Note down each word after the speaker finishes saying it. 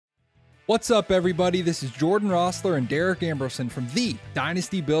What's up, everybody? This is Jordan Rossler and Derek Ambrosen from the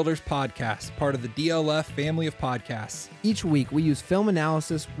Dynasty Builders Podcast, part of the DLF family of podcasts. Each week, we use film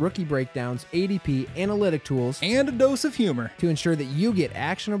analysis, rookie breakdowns, ADP, analytic tools, And a dose of humor to ensure that you get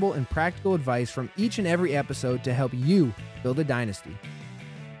actionable and practical advice from each and every episode to help you build a dynasty.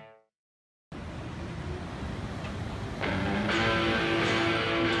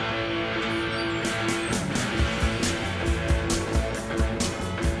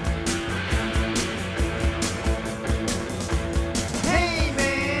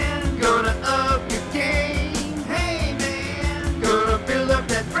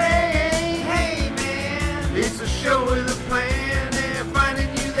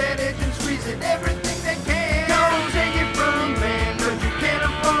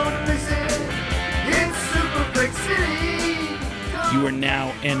 You are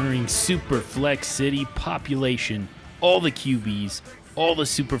now entering Superflex City. Population, all the QBs, all the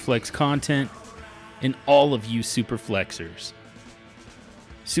Superflex content, and all of you Superflexers.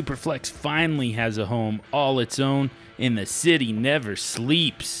 Superflex finally has a home all its own, and the city never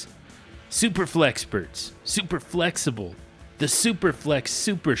sleeps. Superflexperts, Super Flexible, the Superflex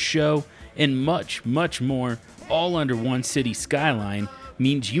Super Show, and much, much more, all under one city skyline,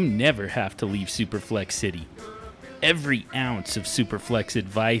 means you never have to leave Superflex City. Every ounce of Superflex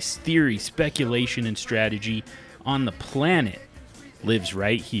advice, theory, speculation, and strategy on the planet lives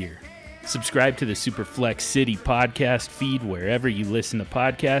right here. Subscribe to the Superflex City podcast feed wherever you listen to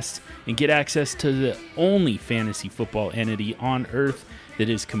podcasts and get access to the only fantasy football entity on earth that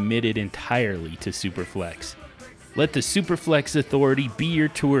is committed entirely to Superflex. Let the Superflex Authority be your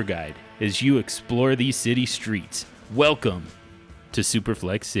tour guide as you explore these city streets. Welcome to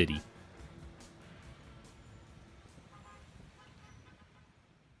Superflex City.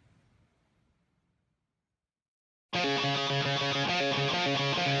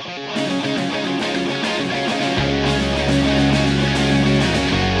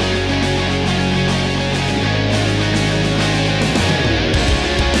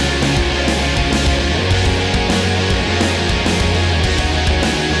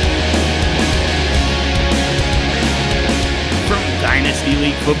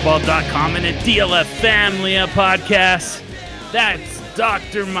 DynastyLeagueFootball.com and a DLF family of podcasts. That's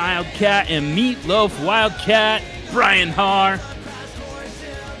Dr. Mildcat and Meatloaf Wildcat, Brian Haar.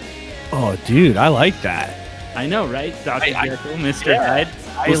 Oh, dude, I like that. I know, right? Dr. Jekyll, Mr. Hyde.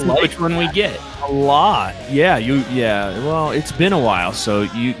 We'll see which one we get. A lot. Yeah, well, it's been a while, so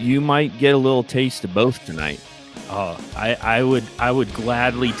you might get a little taste of both tonight. Oh, I would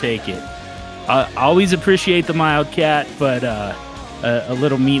gladly take it. Always appreciate the Mildcat, but a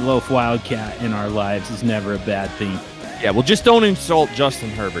little Meatloaf Wildcat in our lives is never a bad thing. Yeah, well, just don't insult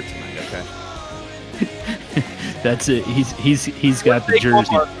Justin Herbert tonight, okay? That's it. He's got the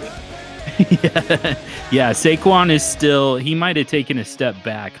jersey. yeah. Saquon is still. He might have taken a step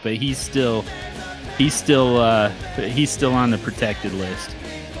back, but he's still on the protected list.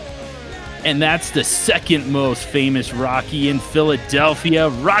 And that's the second most famous Rocky in Philadelphia,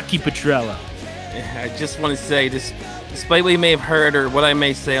 Rocky Petrella. I just want to say this. Despite what you may have heard or what I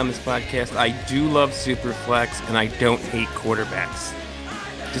may say on this podcast, I do love Superflex, and I don't hate quarterbacks.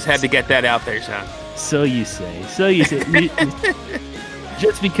 Just had to get that out there, Sean. So you say.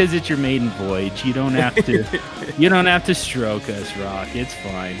 Just because it's your maiden voyage, you don't have to. You don't have to stroke us, Rock. It's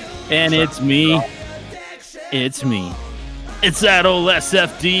fine. And it's me. It's me. It's that old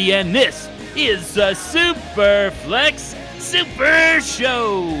SFD, and this is the Superflex Super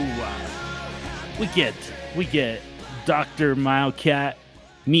Show. We get Dr. Mildcat,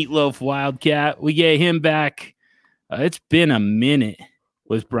 Meatloaf Wildcat. We get him back. It's been a minute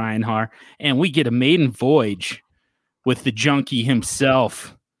with Brian Haar. And we get a maiden voyage with the junkie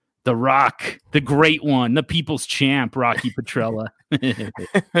himself, the Rock, the great one, the people's champ, Rocky Petrella.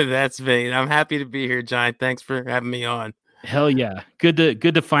 That's me. I'm happy to be here, John. Thanks for having me on. Hell yeah. Good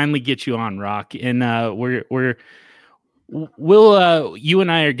to finally get you on, Rock. And we'll you and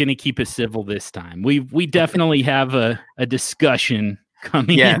I are going to keep it civil this time. We definitely have a discussion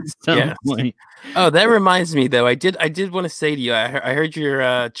coming in some point. Oh, that reminds me though. I did want to say to you, I heard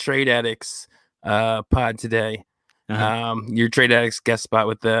your Trade Addicts pod today. Your Trade Addicts guest spot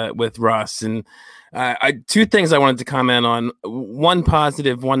with Ross, and two things I wanted to comment on. One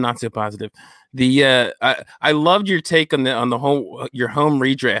positive, one not so positive. I loved your take on the whole your home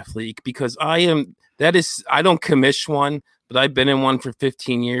redraft league, because I don't commish one, but I've been in one for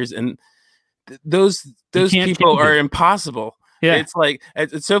 15 years, and those people are impossible. Yeah, it's like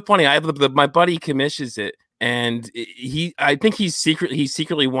it's so funny. I have my buddy commissions it, And I think he's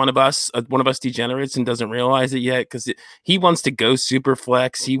secretly one of us degenerates and doesn't realize it yet, because he wants to go super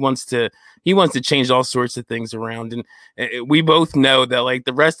flex. He wants to change all sorts of things around, and we both know that like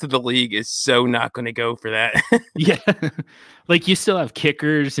the rest of the league is so not going to go for that. Yeah, like you still have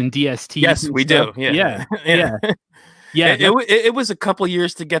kickers and DSTs. Yes, and we stuff. do. Yeah. Yeah. It was a couple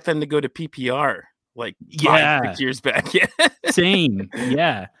years to get them to go to PPR. Like 5-6 years back. Yeah. Same.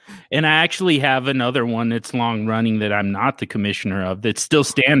 Yeah. And I actually have another one that's long running that I'm not the commissioner of, that's still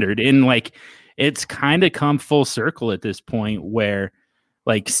standard. And like, it's kind of come full circle at this point where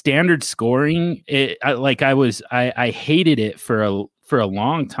like standard scoring, I hated it for a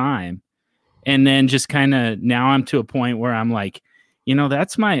long time. And then just kind of now I'm to a point where I'm like,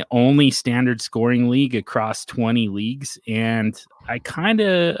 that's my only standard scoring league across 20 leagues. And I kind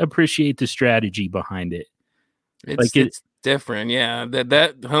of appreciate the strategy behind it. It's different. Yeah.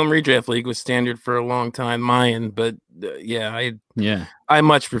 That home redraft league was standard for a long time, mine. But I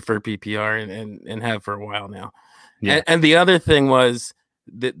much prefer PPR and have for a while now. Yeah. And the other thing was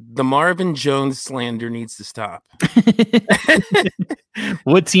that the Marvin Jones slander needs to stop.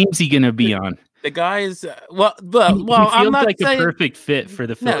 What team's he going to be on? The guy is he I'm not like saying a perfect fit for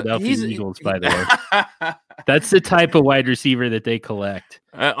the Philadelphia Eagles, by the way. That's the type of wide receiver that they collect.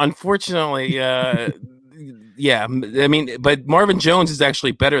 Unfortunately, yeah. I mean, but Marvin Jones is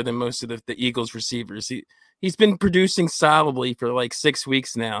actually better than most of the Eagles receivers. He's been producing solidly for like 6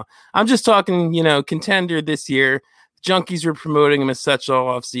 weeks now. I'm just talking, contender this year. Junkies were promoting him as such all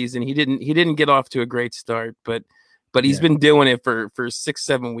off season. He didn't get off to a great start, but he's been doing it for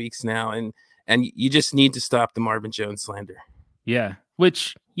 6-7 weeks now, and you just need to stop the Marvin Jones slander. Yeah,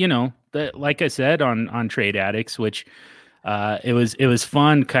 which like I said on Trade Addicts, which it was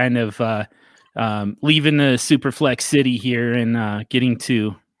fun, kind of leaving the Superflex city here and getting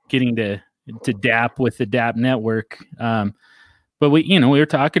to DAP with the DAP network. But we were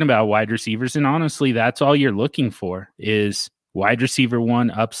talking about wide receivers, and honestly, that's all you're looking for is wide receiver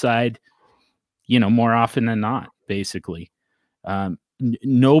one upside. More often than not, basically.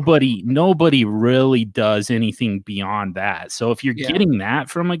 Nobody really does anything beyond that. So if you're getting that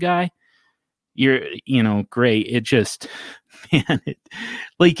from a guy, you're, great. It just, man,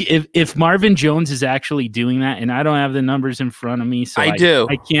 if Marvin Jones is actually doing that, and I don't have the numbers in front of me, so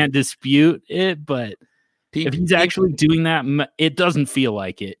I can't dispute it, but if he's actually doing that, it doesn't feel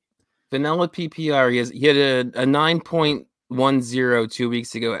like it. Vanilla PPR, he had a 9.10 2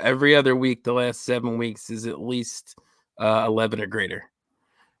 weeks ago. Every other week, the last 7 weeks is at least 11 or greater,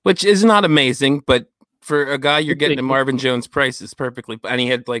 which is not amazing, but for a guy you're getting at Marvin Jones price is perfectly. And he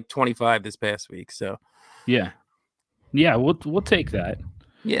had like 25 this past week, so yeah, we'll take that.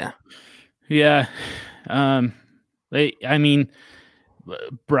 Yeah. I mean,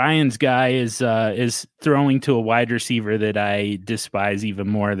 Brian's guy is throwing to a wide receiver that I despise even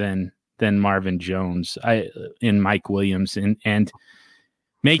more than Marvin Jones, in Mike Williams, and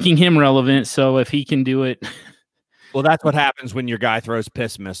making him relevant. So if he can do it, well, that's what happens when your guy throws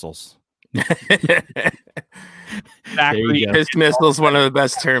piss missiles. Piss missile is one of the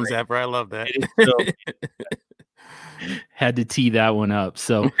best terms ever. I love that. Had to tee that one up.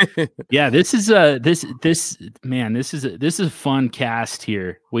 So yeah, this is a fun cast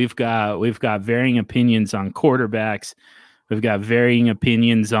here. We've got varying opinions on quarterbacks. We've got varying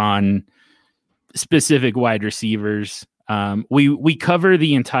opinions on specific wide receivers. We cover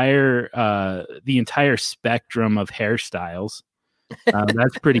the entire spectrum of hairstyles.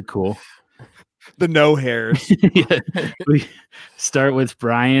 That's pretty cool. The no hairs. Yeah. We start with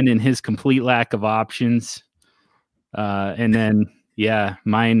Brian and his complete lack of options. And then,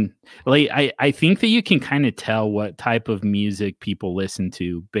 mine, like, I think that you can kind of tell what type of music people listen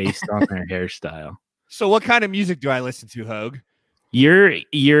to based on their hairstyle. So what kind of music do I listen to, Hogue? You're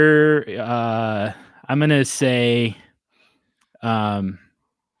I'm going to say, kind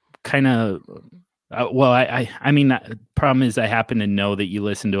of, I mean, the problem is I happen to know that you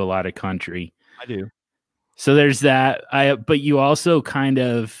listen to a lot of country. I do. So there's that. But you also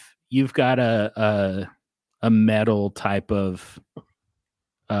you've got a metal type of,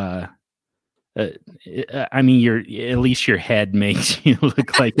 I mean, at least your head makes you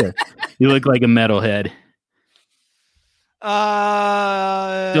look like a metalhead.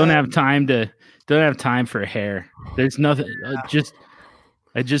 Don't have time for hair. There's nothing.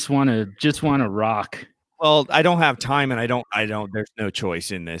 I just want to rock. Well, I don't have time, and I don't. There's no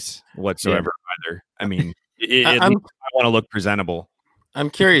choice in this whatsoever either. I mean, I want to look presentable. I'm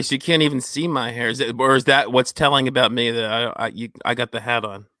curious. You can't even see my hair, is that what's telling about me that I got the hat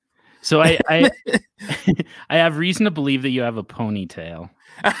on? So I I have reason to believe that you have a ponytail.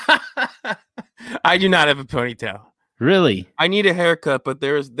 I do not have a ponytail. Really? I need a haircut, but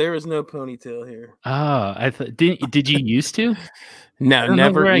there is no ponytail here. Oh, I thought did you used to? No,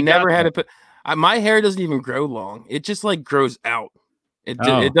 never had it. My hair doesn't even grow long. It just like grows out.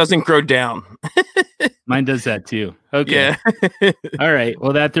 It doesn't grow down. Mine does that too. Okay. Yeah. All right.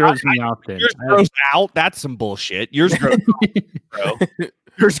 Well, that throws me off then. Yours grows out. That's some bullshit. Yours grows up, bro.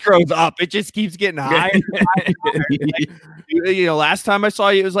 Yours grows up. It just keeps getting higher. Like, last time I saw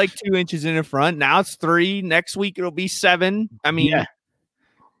you, it was like 2 inches in the front. Now it's 3. Next week it'll be 7. I mean,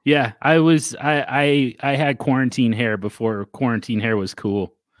 yeah. I had quarantine hair before quarantine hair was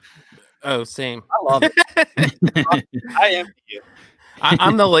cool. Oh, same. I love it. I envy you.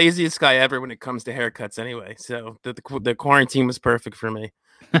 I'm the laziest guy ever when it comes to haircuts anyway. So the quarantine was perfect for me.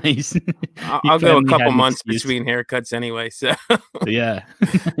 Nice. I'll go a couple months between haircuts anyway. So yeah.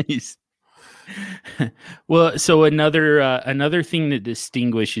 Nice. Well, so another thing that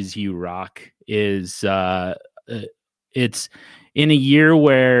distinguishes you, Rock, is it's in a year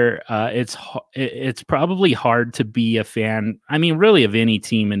where it's probably hard to be a fan. I mean, really, of any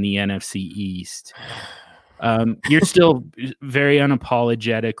team in the NFC East. You're still very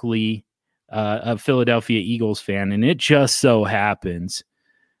unapologetically a Philadelphia Eagles fan, and it just so happens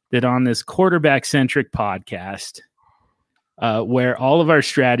that on this quarterback-centric podcast, where all of our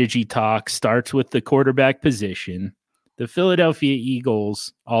strategy talk starts with the quarterback position, the Philadelphia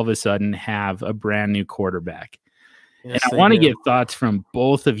Eagles all of a sudden have a brand new quarterback. Yes, and I want to get thoughts from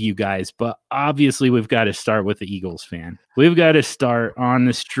both of you guys, but obviously we've got to start with the Eagles fan. We've got to start on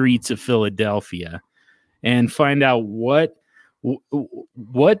the streets of Philadelphia and find out what can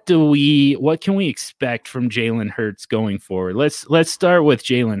we expect from Jalen Hurts going forward. Let's start with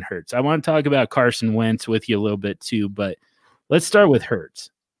Jalen Hurts. I want to talk about Carson Wentz with you a little bit too, but let's start with Hurts.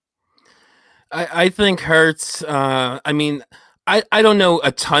 I think Hurts. I mean, I don't know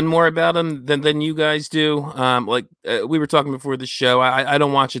a ton more about him than you guys do. We were talking before the show. I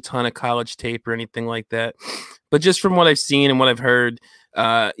don't watch a ton of college tape or anything like that, but just from what I've seen and what I've heard,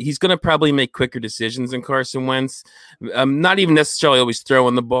 he's going to probably make quicker decisions than Carson Wentz. Not even necessarily always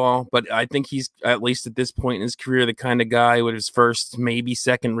throwing the ball, but I think he's, at least at this point in his career, the kind of guy with his first, maybe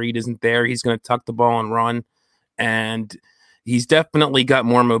second read isn't there. He's going to tuck the ball and run. And he's definitely got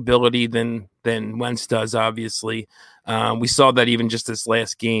more mobility than Wentz does, obviously. We saw that even just this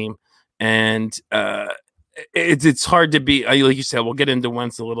last game. And it's hard to be, like you said, we'll get into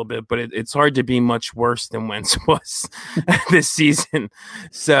Wentz a little bit, but it's hard to be much worse than Wentz was this season.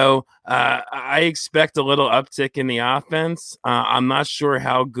 So I expect a little uptick in the offense. I'm not sure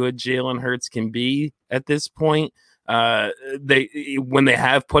how good Jalen Hurts can be at this point. When they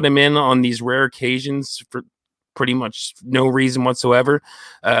have put him in on these rare occasions for pretty much no reason whatsoever,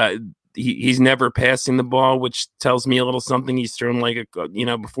 he's never passing the ball, which tells me a little something. He's thrown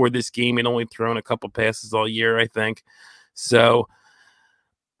before this game, he'd only thrown a couple passes all year, I think. So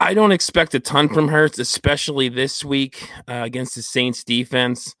I don't expect a ton from Hurts, especially this week against the Saints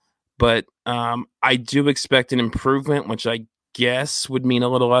defense. But I do expect an improvement, which I guess would mean a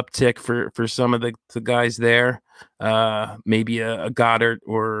little uptick for some of the guys there. Maybe a Goddard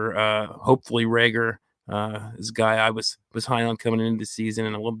or hopefully Rager. This guy I was high on coming into the season,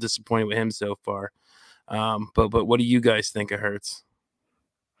 and a little disappointed with him so far. But what do you guys think of Hurts?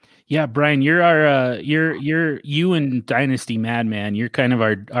 Yeah, Brian, you're our you and Dynasty Madman. You're kind of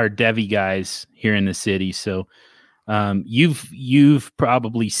our Devy guys here in the city. So you've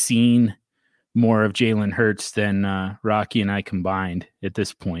probably seen more of Jalen Hurts than Rocky and I combined at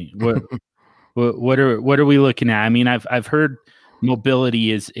this point. What are we looking at? I mean, I've heard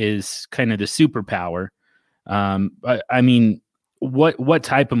mobility is kind of the superpower. I mean, what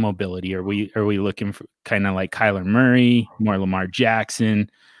type of mobility are we looking for? Kind of like Kyler Murray, more Lamar Jackson,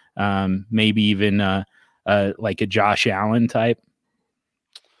 maybe even like a Josh Allen type.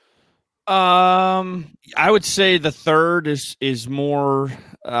 I would say the third is more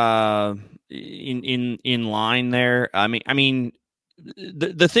in line there. I mean,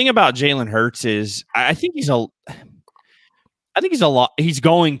 the thing about Jalen Hurts is I think he's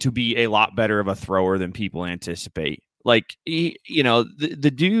going to be a lot better of a thrower than people anticipate. Like the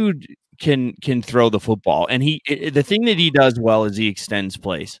dude can throw the football, and the thing that he does well is he extends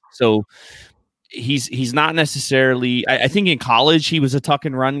plays. So he's not necessarily. I think in college he was a tuck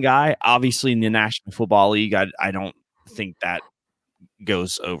and run guy. Obviously in the National Football League, I don't think that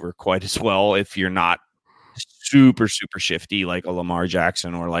goes over quite as well if you're not super shifty like a Lamar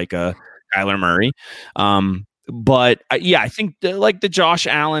Jackson or like a Kyler Murray. But I think like the Josh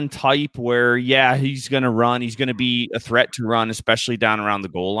Allen type where, he's going to run. He's going to be a threat to run, especially down around the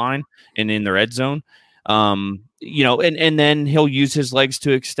goal line and in the red zone. And then he'll use his legs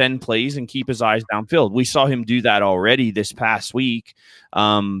to extend plays and keep his eyes downfield. We saw him do that already this past week,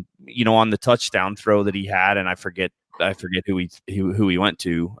 on the touchdown throw that he had. And I forget who he went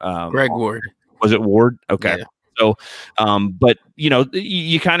to. Greg Ward. Was it Ward? Okay. Yeah. So, but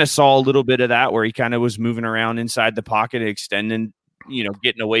you kind of saw a little bit of that where he kind of was moving around inside the pocket, extending,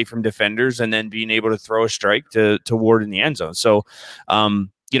 getting away from defenders and then being able to throw a strike to Ward in the end zone. So,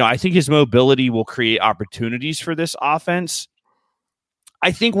 I think his mobility will create opportunities for this offense.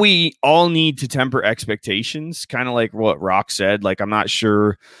 I think we all need to temper expectations, kind of like what Rock said. Like, I'm not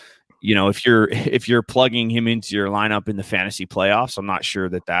sure, if you're plugging him into your lineup in the fantasy playoffs, I'm not sure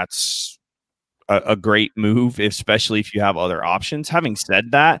that that's a great move, especially if you have other options. Having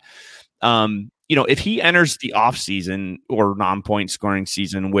said that, if he enters the offseason or non-point scoring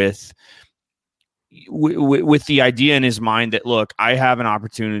season with the idea in his mind that, look, I have an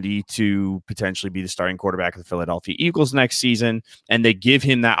opportunity to potentially be the starting quarterback of the Philadelphia Eagles next season, and they give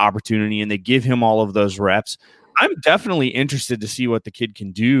him that opportunity and they give him all of those reps, I'm definitely interested to see what the kid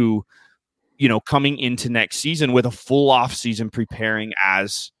can do, coming into next season with a full off season preparing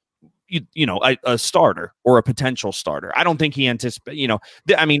as a starter or a potential starter. I don't think he anticipated,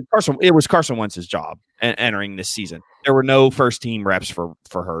 it was Carson Wentz's job entering this season. There were no first team reps for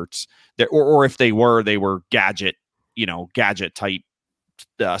Hurts there, or if they were gadget type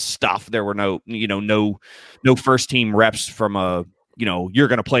stuff. There were no first team reps from a, you're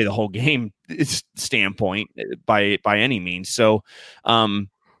going to play the whole game standpoint by any means. So,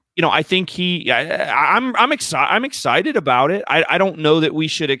 I think I'm excited about it. I don't know that we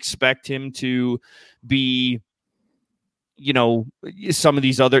should expect him to be, some of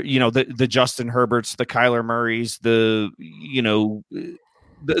these other, the Justin Herberts, the Kyler Murrays, the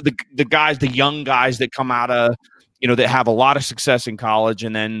guys, the young guys that come out of, that have a lot of success in college.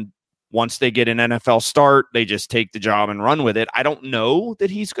 And then once they get an NFL start, they just take the job and run with it. I don't know that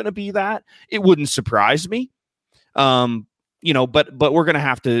he's going to be that. It wouldn't surprise me. But we're going to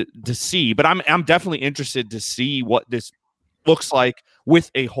have to see. But I'm definitely interested to see what this looks like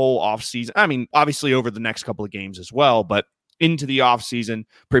with a whole off season. I mean, obviously over the next couple of games as well, but into the off season,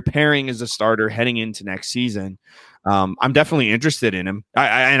 preparing as a starter, heading into next season. I'm definitely interested in him.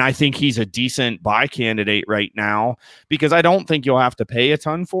 I think he's a decent buy candidate right now because I don't think you'll have to pay a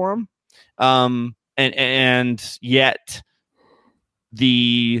ton for him. And yet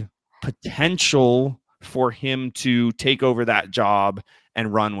the potential for him to take over that job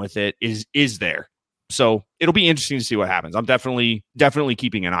and run with it is there. So it'll be interesting to see what happens. I'm definitely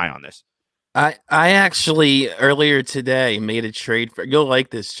keeping an eye on this. I actually earlier today made a trade for, you'll like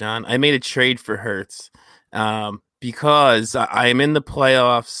this, John. I made a trade for Hurts because I am in the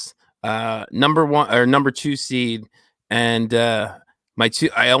playoffs, number 1 or number 2 seed, and I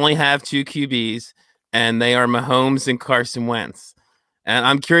only have 2 QBs, and they are Mahomes and Carson Wentz. And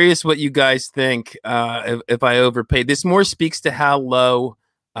I'm curious what you guys think if I overpaid. This more speaks to how low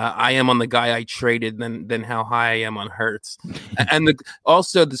I am on the guy I traded than how high I am on Hurts. And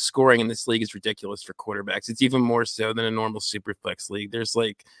also the scoring in this league is ridiculous for quarterbacks. It's even more so than a normal Superflex league. There's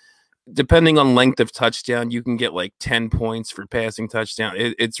depending on length of touchdown, you can get 10 points for passing touchdown.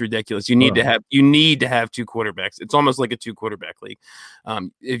 It's ridiculous. You need to have 2 quarterbacks. It's almost like a 2 quarterback league.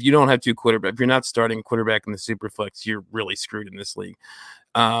 If you don't have 2 quarterbacks, if you're not starting a quarterback in the Superflex, you're really screwed in this league.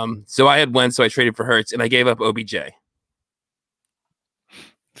 So I had Wentz, so I traded for Hurts, and I gave up OBJ.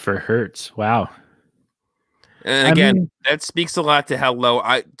 For Hurts. Wow. And again, that speaks a lot to how low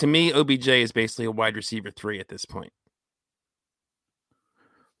to me, OBJ is basically a wide receiver 3 at this point.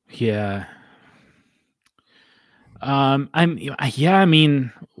 Yeah. I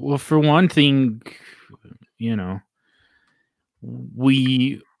mean, well, for one thing, we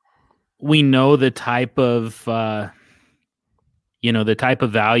know the type of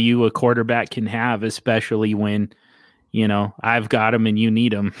value a quarterback can have, especially when, I've got him and you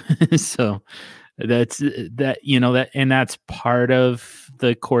need him. So that's part of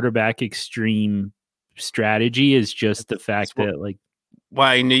the quarterback extreme strategy is just the fact that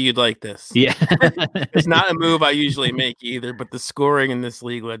why I knew you'd like this. Yeah. It's not a move I usually make either, but the scoring in this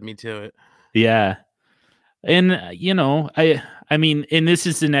league led me to it. Yeah. And, I mean, and this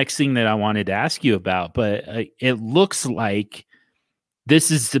is the next thing that I wanted to ask you about, but it looks like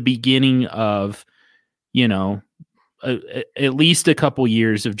this is the beginning of, at least a couple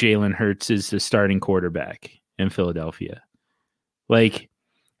years of Jalen Hurts as the starting quarterback in Philadelphia. I'm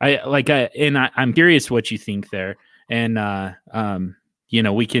curious what you think there. And,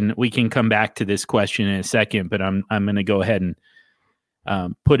 we can come back to this question in a second, but I'm going to go ahead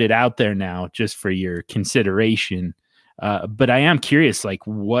and put it out there now just for your consideration. But I am curious,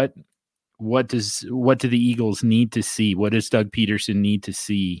 what what do the Eagles need to see? What does Doug Peterson need to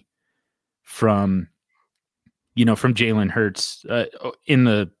see from Jalen Hurts in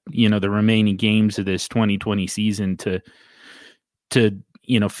the remaining games of this 2020 season to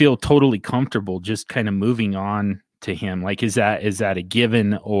feel totally comfortable just kind of moving on to him? Like, is that a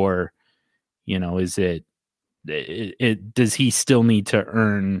given, or is it does he still need to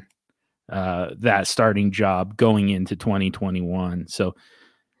earn that starting job going into 2021? So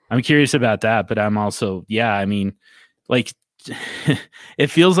I'm curious about that, but I'm also, like, it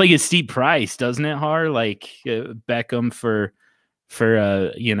feels like a steep price, doesn't it, Har? Like Beckham for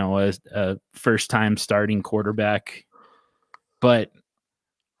a first time starting quarterback, but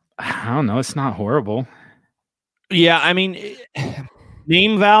I don't know, it's not horrible. Yeah, I mean,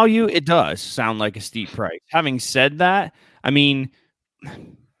 name value, it does sound like a steep price. Having said that, I mean,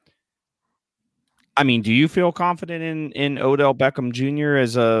 do you feel confident in Odell Beckham Jr.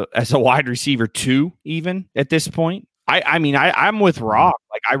 as a wide receiver 2 even at this point? I'm with Rock.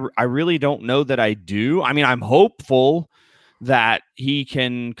 Like, I really don't know that I do. I mean, I'm hopeful that he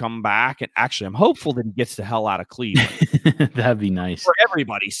can come back, and actually I'm hopeful that he gets the hell out of Cleveland. That'd be nice for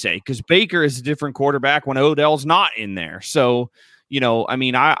everybody's sake, because Baker is a different quarterback when Odell's not in there. So,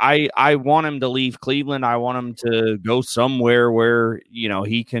 I want him to leave Cleveland. I want him to go somewhere where,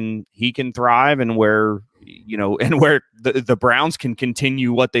 he can thrive, and where, where the Browns can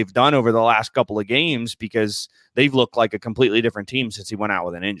continue what they've done over the last couple of games, because they've looked like a completely different team since he went out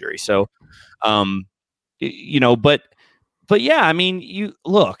with an injury. So, but yeah, I mean, you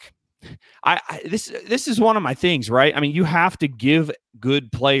look, this is one of my things, right? I mean, you have to give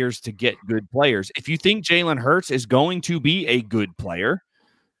good players to get good players. If you think Jalen Hurts is going to be a good player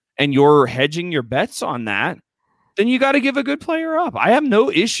and you're hedging your bets on that, then you got to give a good player up. I have no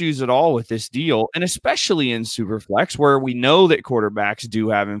issues at all with this deal, and especially in Superflex, where we know that quarterbacks do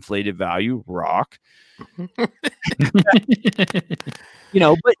have inflated value. Rock. But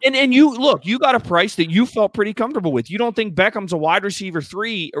you look, you got a price that you felt pretty comfortable with. You don't think Beckham's a wide receiver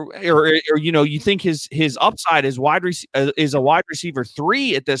 3, or you think his upside is is a wide receiver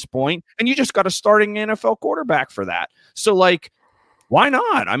 3 at this point, and you just got a starting NFL quarterback for that. So, like, why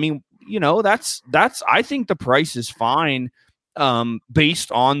not? I mean, that's I think the price is fine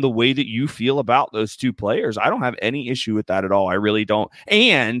based on the way that you feel about those two players. I don't have any issue with that at all. I really don't.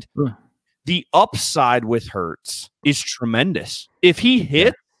 And the upside with Hurts is tremendous. If he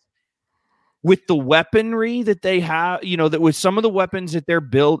hits with the weaponry that they have, that with some of the weapons that they're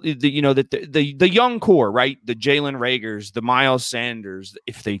built, the young core, right? The Jalen Reagors, the Miles Sanders,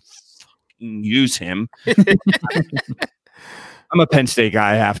 if they use him. I'm a Penn State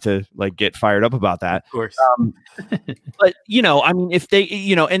guy. I have to get fired up about that. Of course. But if they,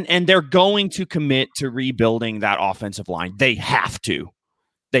 and they're going to commit to rebuilding that offensive line, they have to.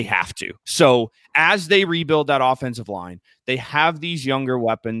 So as they rebuild that offensive line, they have these younger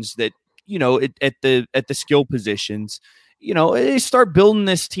weapons that, at the skill positions, they start building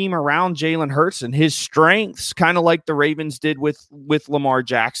this team around Jalen Hurts and his strengths, kind of like the Ravens did with Lamar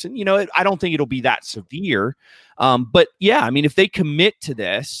Jackson. I don't think it'll be that severe. But yeah, I mean, if they commit to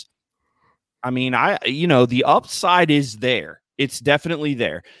this, I mean, the upside is there. It's definitely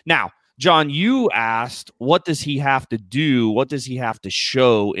there. Now, John, you asked, what does he have to do? What does he have to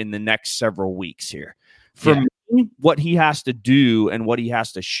show in the next several weeks here? For me, what he has to do and what he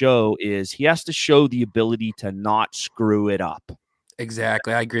has to show is he has to show the ability to not screw it up.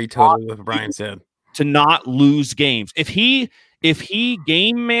 Exactly. I agree totally with what Brian said. To not lose games. If he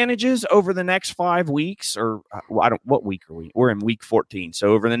game manages over the next 5 weeks, or what week are we? We're in week 14.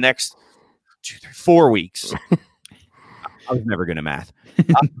 So over the next 4 weeks. I was never good at math.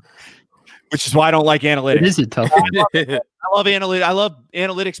 Which is why I don't like analytics. It is a tough one. I love analytics. I love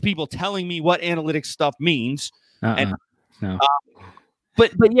analytics people telling me what analytics stuff means. No.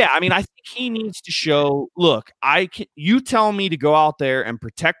 But yeah, I mean, I think he needs to show, look, you tell me to go out there and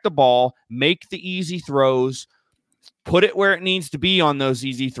protect the ball, make the easy throws, put it where it needs to be on those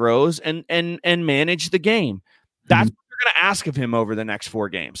easy throws, and manage the game. That's what you're going to ask of him over the next 4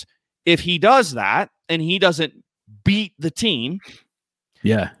 games. If he does that and he doesn't beat the team.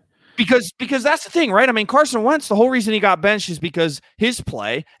 Yeah. Because that's the thing, right? I mean, Carson Wentz, the whole reason he got benched is because his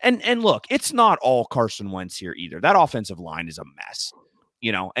play. And look, it's not all Carson Wentz here either. That offensive line is a mess,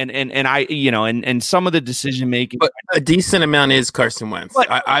 and some of the decision making. But a decent amount is Carson Wentz.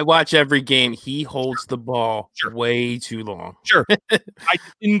 I watch every game. He holds the ball way too long. Sure.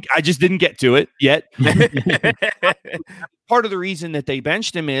 I just didn't get to it yet. Part of the reason that they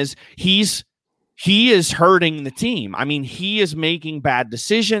benched him is he's he is hurting the team. I mean, he is making bad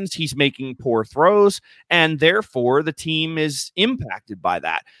decisions. He's making poor throws, and therefore the team is impacted by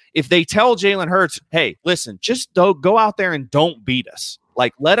that. If they tell Jalen Hurts, hey, listen, just go out there and don't beat us.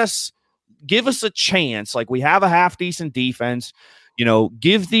 Like, give us a chance. Like, we have a half decent defense.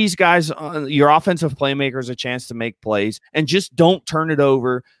 Give these guys, your offensive playmakers, a chance to make plays, and just don't turn it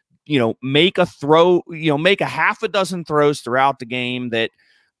over. Make a throw, make a half a dozen throws throughout the game that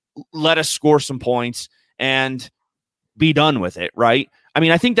let us score some points and be done with it, right? I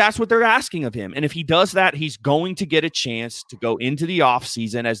mean, I think that's what they're asking of him. And if he does that, he's going to get a chance to go into the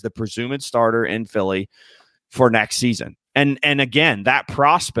offseason as the presumed starter in Philly for next season. And again, that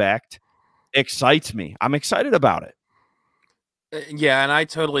prospect excites me. I'm excited about it. Yeah, and I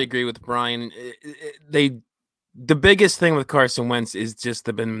totally agree with Brian. The biggest thing with Carson Wentz is just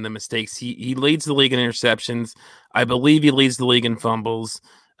the mistakes. He leads the league in interceptions. I believe he leads the league in fumbles.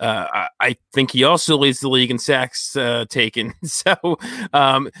 I think he also leads the league in sacks taken. So,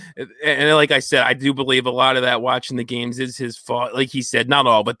 and like I said, I do believe a lot of that watching the games is his fault. Like he said, not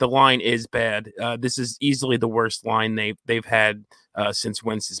all, but the line is bad. This is easily the worst line they've had since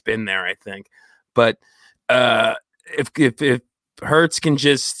Wentz has been there, I think. But if Hurts can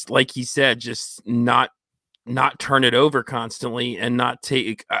just, like he said, just not turn it over constantly and not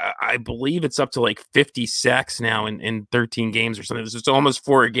take, I believe it's up to like 50 sacks now in 13 games or something. It's almost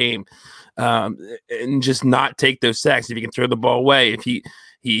 4 a game. And just not take those sacks. If he can throw the ball away, if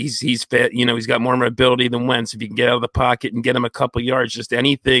he's fit, he's got more mobility than Wentz. If you can get out of the pocket and get him a couple yards, just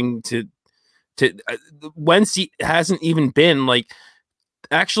anything to Wentz hasn't even been like,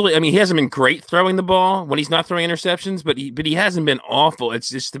 actually, I mean, he hasn't been great throwing the ball when he's not throwing interceptions, but he hasn't been awful.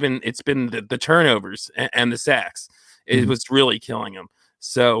 It's been the turnovers and the sacks. It was really killing him.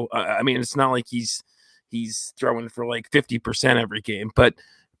 So I mean, it's not like he's throwing for like 50% every game, but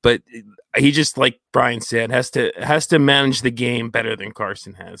he just, like Brian said, has to manage the game better than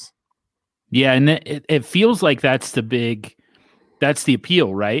Carson has. Yeah, and it feels like that's the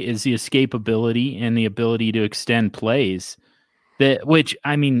appeal, right? Is the escapability and the ability to extend plays. Which,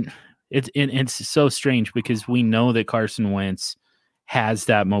 I mean, it's so strange because we know that Carson Wentz has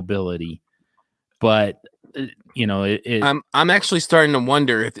that mobility, but I'm actually starting to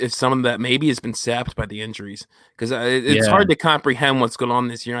wonder if some of that maybe has been sapped by the injuries, because it's hard to comprehend what's going on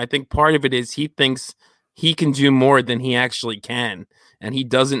this year. I think part of it is he thinks he can do more than he actually can, and he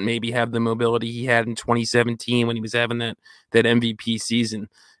doesn't maybe have the mobility he had in 2017 when he was having that MVP season,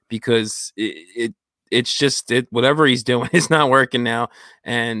 because it's just whatever he's doing is not working now,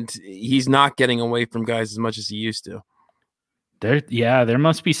 and he's not getting away from guys as much as he used to. There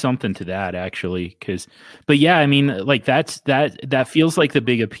must be something to that, actually. But yeah, I mean, like that feels like the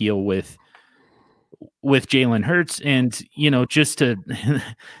big appeal with Jalen Hurts, and just to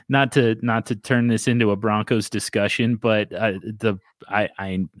not to turn this into a Broncos discussion, but I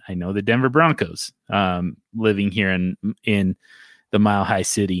know the Denver Broncos, living here in the Mile High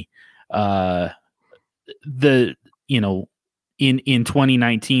City. In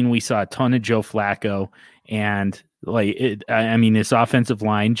 2019 we saw a ton of Joe Flacco, and this offensive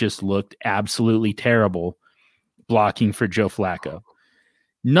line just looked absolutely terrible blocking for Joe Flacco.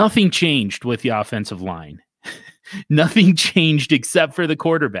 Nothing changed with the offensive line. Nothing changed except for the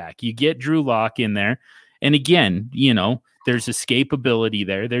quarterback. You get Drew Lock in there, and again, there's escapability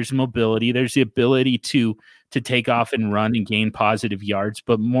there, there's mobility, there's the ability to take off and run and gain positive yards,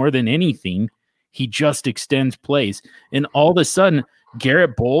 but more than anything, he just extends plays. And all of a sudden,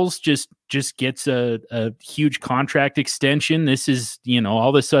 Garrett Bowles just gets a huge contract extension. This is, all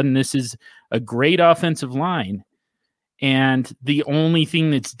of a sudden, this is a great offensive line. And the only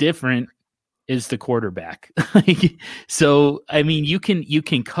thing that's different is the quarterback. So, I mean, you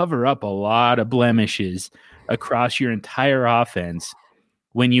can cover up a lot of blemishes across your entire offense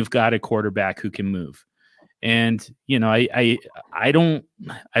when you've got a quarterback who can move. And I don't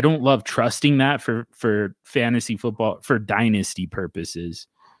love trusting that for fantasy football for dynasty purposes.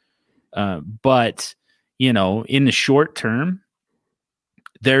 But in the short term,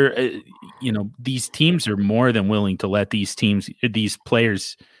 these teams are more than willing to let these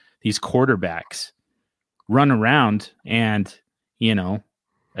players, these quarterbacks, run around and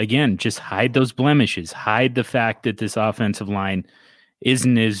again, just hide those blemishes, hide the fact that this offensive line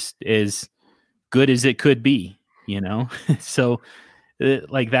isn't as good as it could be, So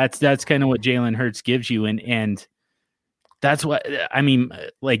that's kind of what Jalen Hurts gives you. And that's what, I mean,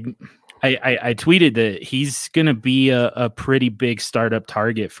 like I tweeted that he's going to be a pretty big startup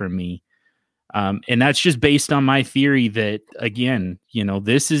target for me. And that's just based on my theory that, again,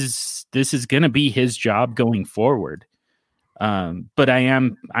 this is going to be his job going forward. But I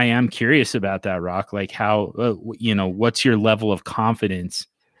am curious about that, Rock. Like how, what's your level of confidence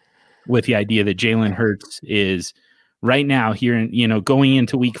with the idea that Jalen Hurts is right now here in, going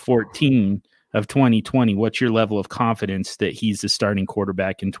into week 14 of 2020, what's your level of confidence that he's the starting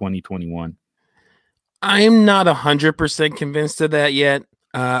quarterback in 2021? I'm not 100% convinced of that yet.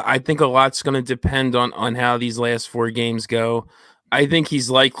 I think a lot's going to depend on how these last 4 games go. I think he's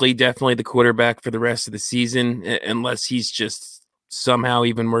likely definitely the quarterback for the rest of the season, unless he's just somehow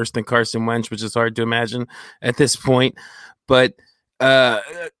even worse than Carson Wentz, which is hard to imagine at this point. But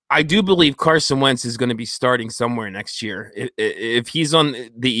I do believe Carson Wentz is going to be starting somewhere next year. If he's on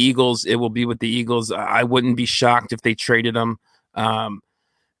the Eagles, it will be with the Eagles. I wouldn't be shocked if they traded him.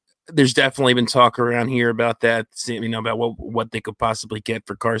 There's definitely been talk around here about that, about what they could possibly get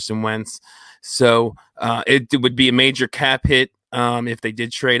for Carson Wentz. So it would be a major cap hit if they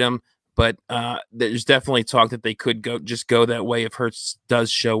did trade him. But there's definitely talk that they could go that way if Hurts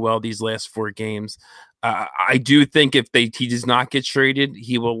does show well these last 4 games. I do think if he does not get traded,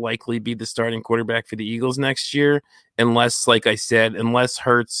 he will likely be the starting quarterback for the Eagles next year, unless, like I said, unless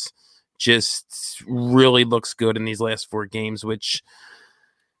Hurts just really looks good in these last 4 games, which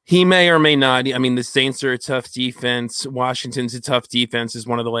he may or may not. I mean, the Saints are a tough defense. Washington's a tough defense is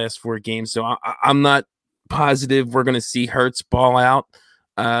one of the last 4 games. So I'm not positive we're going to see Hurts ball out.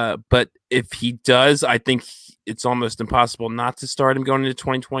 But if he does, I think it's almost impossible not to start him going into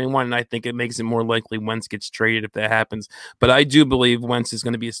 2021. And I think it makes it more likely Wentz gets traded if that happens. But I do believe Wentz is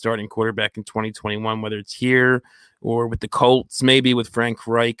going to be a starting quarterback in 2021, whether it's here or with the Colts, maybe with Frank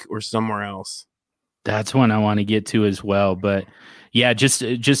Reich or somewhere else. That's one I want to get to as well. But yeah, just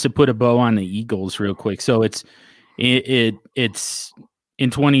to put a bow on the Eagles real quick. So it's in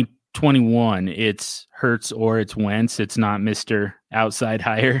 2021, it's Hurts or it's Wentz. It's not Mr. Outside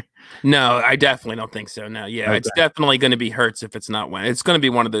Hire. No, I definitely don't think so. No, yeah, okay. It's definitely going to be Hurts if it's not Wentz. It's going to be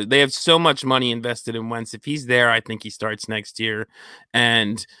one of the. They have so much money invested in Wentz. If he's there, I think he starts next year.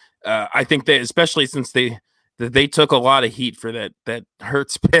 And I think that, especially since they took a lot of heat for that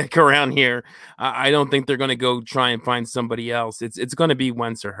Hurts pick around here, I don't think they're going to go try and find somebody else. It's going to be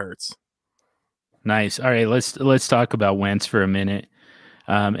Wentz or Hurts. Nice. All right, let's talk about Wentz for a minute,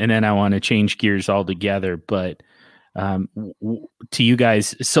 and then I want to change gears altogether. But to you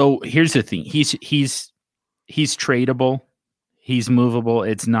guys, so here's the thing: he's tradable, he's movable.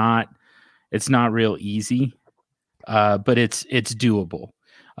 It's not real easy, but it's doable.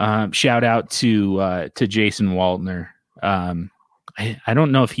 Shout out to Jason Waltner. I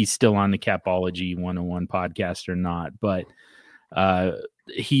don't know if he's still on the Capology 101 podcast or not, but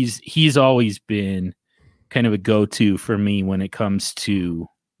he's always been kind of a go-to for me when it comes to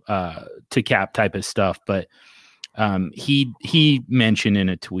cap type of stuff. But he mentioned in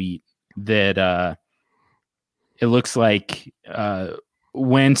a tweet that it looks like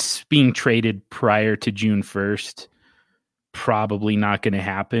Wentz being traded prior to June 1st, probably not going to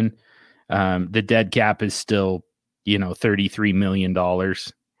happen. The dead cap is still, $33 million,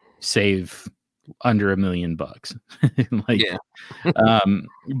 save under $1 million.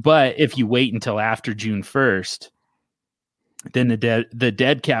 But if you wait until after June 1st, then the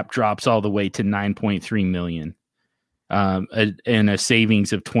dead cap drops all the way to $9.3 million, and a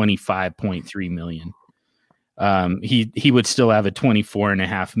savings of $25.3 million. He would still have a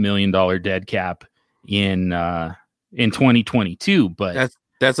 $24.5 million dead cap in 2022, but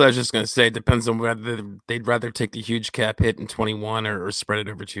that's what I was just going to say. It depends on whether they'd rather take the huge cap hit in 21 or spread it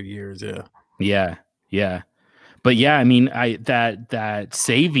over 2 years. Yeah. But yeah, I mean, that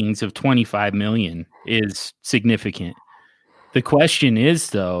savings of $25 million is significant. The question is,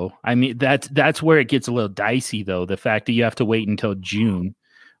 though, I mean, that's where it gets a little dicey, though. The fact that you have to wait until June,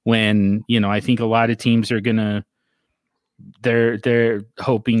 when I think a lot of teams are gonna. They're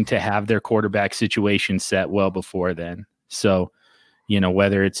hoping to have their quarterback situation set well before then. So,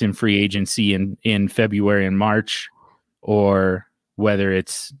 whether it's in free agency in February and March, or whether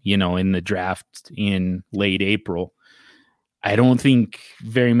it's, in the draft in late April, I don't think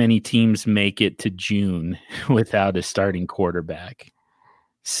very many teams make it to June without a starting quarterback.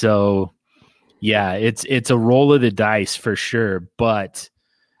 So, yeah, it's a roll of the dice for sure, but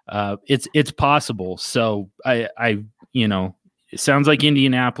it's possible. So I it sounds like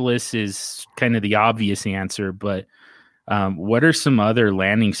Indianapolis is kind of the obvious answer, but what are some other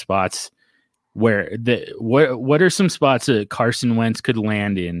landing spots where what are some spots that Carson Wentz could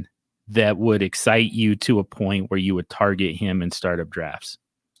land in that would excite you to a point where you would target him in startup drafts?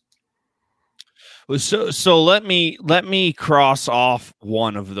 So let me cross off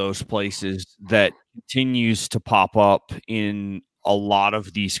one of those places that continues to pop up in a lot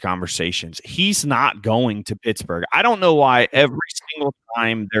of these conversations. He's not going to Pittsburgh. I don't know why every single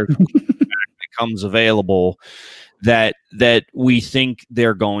time there's a quarterback that comes available that we think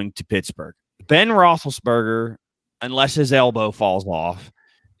they're going to Pittsburgh. Ben Roethlisberger, unless his elbow falls off,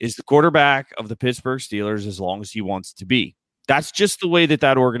 is the quarterback of the Pittsburgh Steelers as long as he wants to be. That's just the way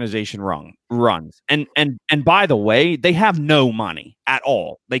that organization runs. And by the way, they have no money at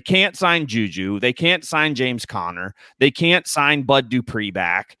all. They can't sign Juju. They can't sign James Conner. They can't sign Bud Dupree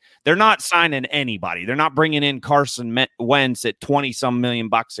back. They're not signing anybody. They're not bringing in Carson Wentz at 20-some million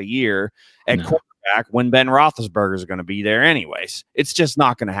bucks a year at quarterback when Ben Roethlisberger is going to be there anyways. It's just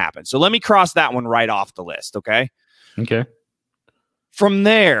not going to happen. So let me cross that one right off the list, okay? Okay. From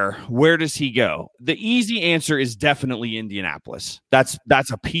there, where does he go? The easy answer is definitely Indianapolis. That's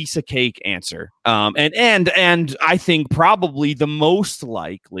a piece of cake answer. And I think probably the most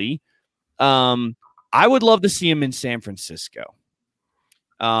likely, I would love to see him in San Francisco.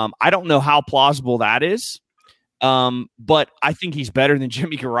 I don't know how plausible that is, but I think he's better than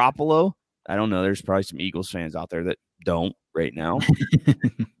Jimmy Garoppolo. I don't know. There's probably some Eagles fans out there that don't right now.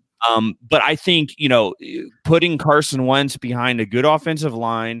 But I think, putting Carson Wentz behind a good offensive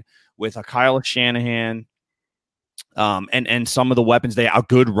line with a Kyle Shanahan, and some of the weapons, a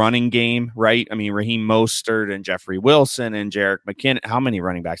good running game, right? I mean, Raheem Mostert and Jeffrey Wilson and Jerick McKinnon. How many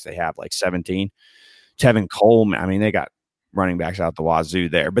running backs they have? Like 17. Tevin Coleman. I mean, they got running backs out the wazoo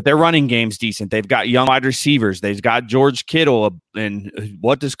there, but their running game's decent. They've got young wide receivers. They've got George Kittle. And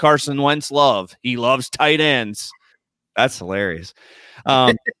what does Carson Wentz love? He loves tight ends. That's hilarious.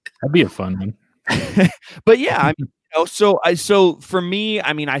 That'd be a fun one. But yeah, so for me,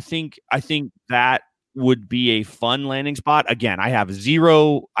 I mean, I think that would be a fun landing spot. Again, I have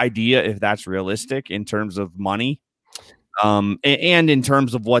zero idea if that's realistic in terms of money, and in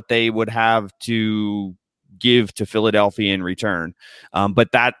terms of what they would have to give to Philadelphia in return. But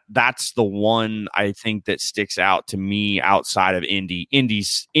that's the one I think that sticks out to me outside of Indy.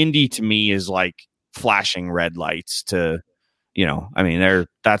 Indy to me is like flashing red lights to,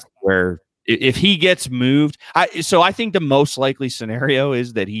 that's where if he gets moved. So I think the most likely scenario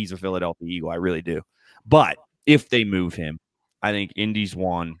is that he's a Philadelphia Eagle. I really do. But if they move him, I think Indy's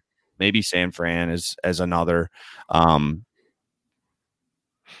one, maybe San Fran as another.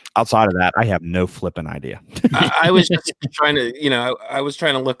 Outside of that, I have no flipping idea. I was just trying to, I was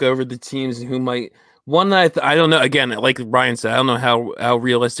trying to look over the teams who might. One that I don't know. Again, like Ryan said, I don't know how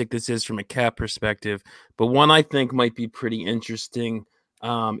realistic this is from a cap perspective, but one I think might be pretty interesting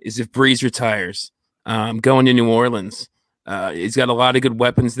is if Breeze retires, going to New Orleans. He's got a lot of good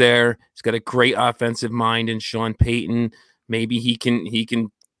weapons there. He's got a great offensive mind in Sean Payton. Maybe he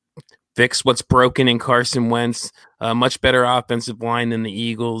can fix what's broken in Carson Wentz. Much better offensive line than the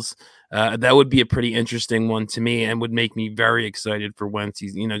Eagles. That would be a pretty interesting one to me and would make me very excited for Wentz.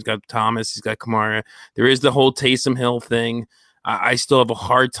 He's got Thomas, he's got Kamara. There is the whole Taysom Hill thing. I still have a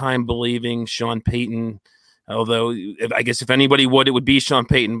hard time believing Sean Payton, although I guess if anybody would, it would be Sean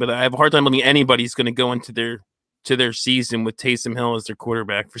Payton, but I have a hard time believing anybody's going to go into their season with Taysom Hill as their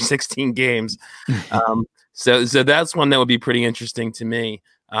quarterback for 16 games. So that's one that would be pretty interesting to me,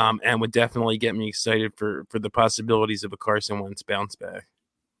 and would definitely get me excited for the possibilities of a Carson Wentz bounce back.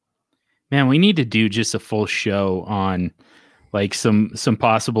 Man, we need to do just a full show on like some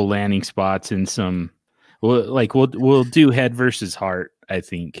possible landing spots and we'll do head versus heart, I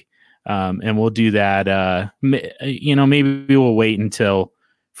think. And we'll do that. Maybe we'll wait until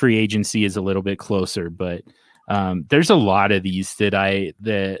free agency is a little bit closer, but there's a lot of these that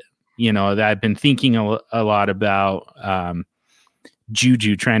I've been thinking a lot about.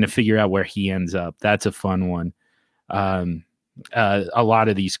 Juju, trying to figure out where he ends up. That's a fun one. A lot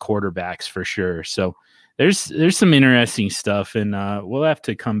of these quarterbacks for sure. So there's some interesting stuff, and we'll have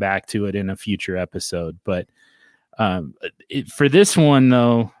to come back to it in a future episode. But for this one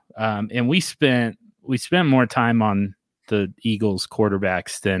though, and we spent more time on the Eagles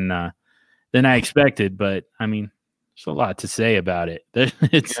quarterbacks than I expected. But I mean, there's a lot to say about it.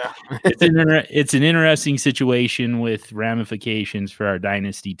 It's an interesting situation with ramifications for our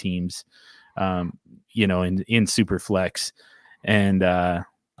dynasty teams, in Superflex. And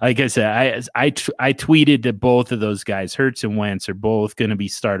like I said, I tweeted that both of those guys, Hurts and Wentz, are both going to be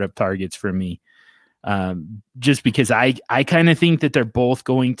startup targets for me, just because I kind of think that they're both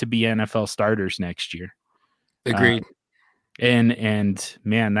going to be NFL starters next year. Agreed. And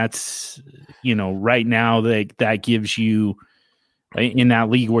man, that's right now that gives you in that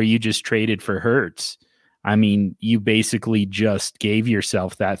league where you just traded for Hurts. I mean, you basically just gave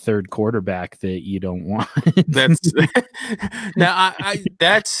yourself that third quarterback that you don't want. That's now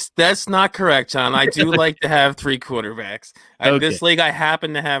that's not correct, John. I do like to have 3 quarterbacks. Okay. This league, I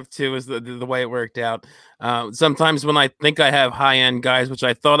happen to have 2, is the way it worked out. Sometimes when I think I have high end guys, which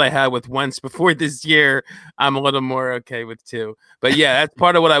I thought I had with Wentz before this year, I'm a little more okay with 2. But yeah, that's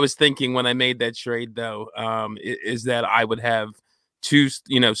part of what I was thinking when I made that trade, though, is that I would have 2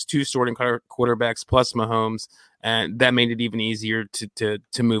 starting quarterbacks plus Mahomes, and that made it even easier to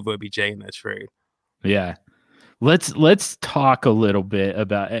move OBJ in that trade. Yeah. Let's talk a little bit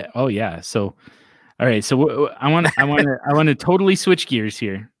about it. Oh yeah. So, all right. So I want to totally switch gears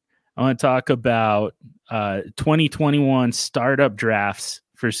here. I want to talk about 2021 startup drafts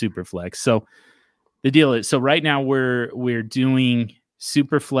for Superflex. So the deal is, so right now we're doing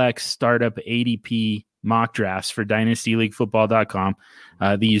Superflex startup ADP mock drafts for dynastyleaguefootball.com.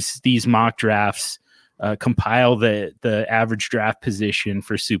 These mock drafts compile the average draft position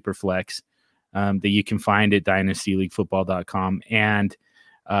for Superflex that you can find at dynastyleaguefootball.com. And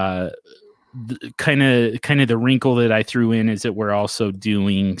kind of the wrinkle that I threw in is that we're also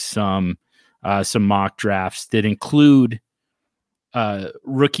doing some mock drafts that include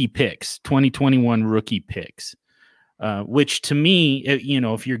rookie picks, 2021 rookie picks, which to me,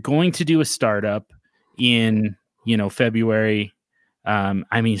 if you're going to do a startup in, February,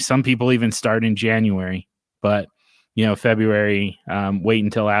 I mean, some people even start in January, but, February, wait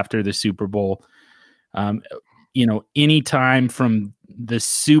until after the Super Bowl, anytime from the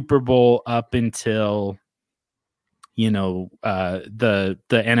Super Bowl up until, the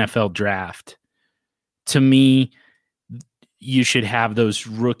NFL draft, to me, you should have those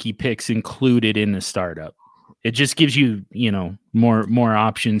rookie picks included in the startup. It just gives you, more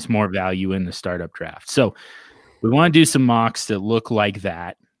options, more value in the startup draft. So we want to do some mocks that look like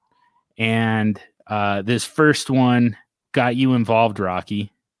that. And this first one got you involved,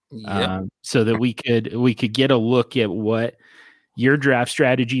 Rocky, so that we could get a look at what your draft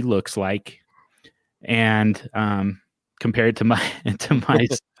strategy looks like, and compare it to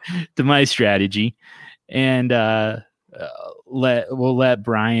my strategy, and we'll let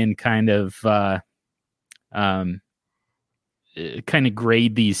Brian kind of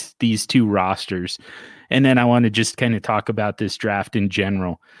grade these 2 rosters. And then I want to just kind of talk about this draft in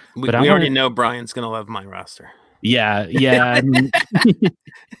general. We already know Brian's going to love my roster. Yeah. I mean,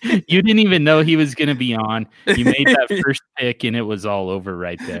 you didn't even know he was going to be on. You made that first pick, and it was all over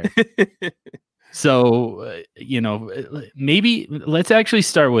right there. So, maybe let's actually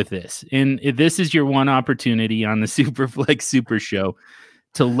start with this. And this is your one opportunity on the Superflex Super Show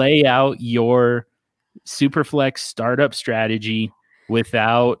to lay out your Superflex startup strategy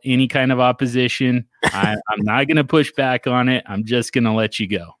without any kind of opposition. I'm not going to push back on it. I'm just going to let you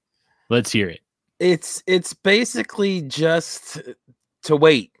go. Let's hear it. It's basically just to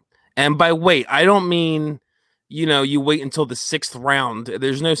wait. And by wait, I don't mean, you wait until the 6th round.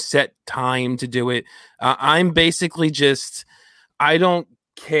 There's no set time to do it. I'm basically I don't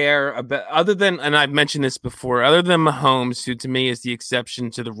care about, other than, and I've mentioned this before, other than Mahomes, who to me is the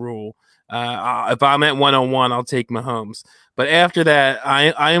exception to the rule. If I'm at 101, I'll take Mahomes. But after that,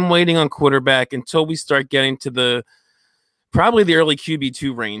 I am waiting on quarterback until we start getting to probably the early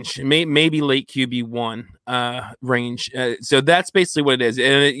QB2 range, maybe late QB1 range. So that's basically what it is.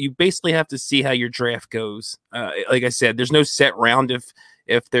 And you basically have to see how your draft goes. Like I said, there's no set round.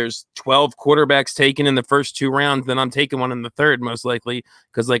 If there's 12 quarterbacks taken in the first 2 rounds, then I'm taking one in the third, most likely.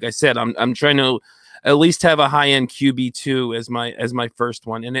 Because like I said, I'm trying to at least have a high-end QB2 as my first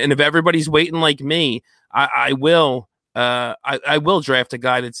one. And if everybody's waiting like me, I will draft a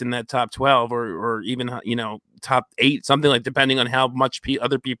guy that's in that top 12 or even, top 8, something like, depending on how much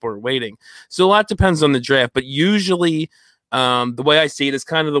other people are waiting. So a lot depends on the draft, but usually the way I see it is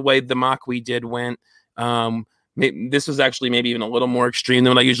kind of the way the mock we did went. This was actually maybe even a little more extreme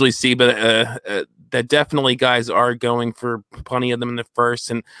than what I usually see, but that definitely guys are going for plenty of them in the first,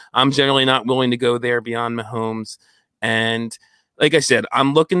 and I'm generally not willing to go there beyond Mahomes. And like I said,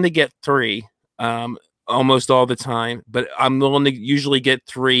 I'm looking to get 3 almost all the time, but I'm willing to usually get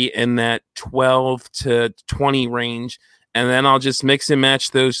 3 in that 12 to 20 range, and then I'll just mix and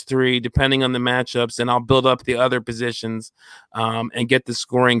match those 3 depending on the matchups, and I'll build up the other positions and get the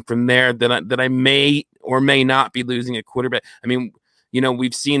scoring from there that I may or may not be losing a quarterback. I mean,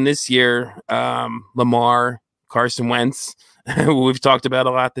 we've seen this year Lamar, Carson Wentz, who we've talked about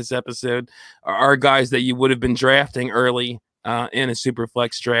a lot this episode, are guys that you would have been drafting early in a super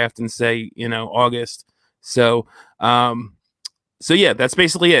flex draft in, say, August. So yeah, that's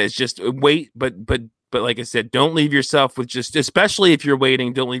basically it. It's just wait, but But like I said, don't leave yourself with just, especially if you're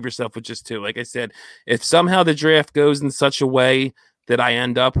waiting, don't leave yourself with just 2. Like I said, if somehow the draft goes in such a way that I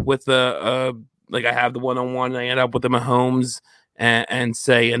end up with like I have the 1-on-1, I end up with a Mahomes and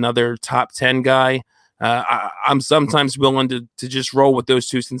say another top 10 guy, I'm sometimes willing to just roll with those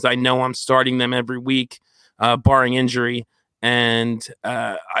 2 since I know I'm starting them every week, barring injury. And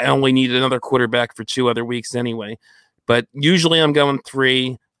I only need another quarterback for 2 other weeks anyway. But usually I'm going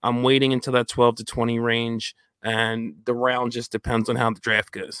 3. I'm waiting until that 12 to 20 range, and the round just depends on how the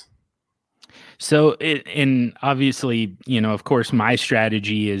draft goes. So, and obviously, of course, my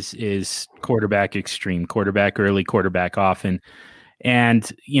strategy is quarterback extreme, quarterback early, quarterback often.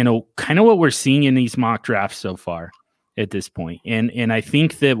 And, kind of what we're seeing in these mock drafts so far at this point. And I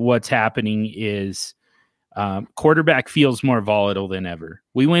think that what's happening is quarterback feels more volatile than ever.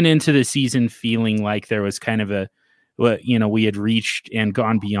 We went into the season feeling like there was kind of we had reached and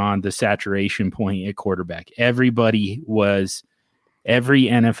gone beyond the saturation point at quarterback. Every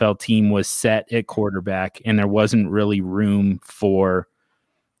NFL team was set at quarterback, and there wasn't really room for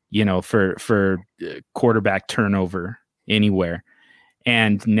quarterback turnover anywhere.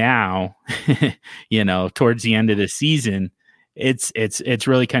 And now, towards the end of the season, it's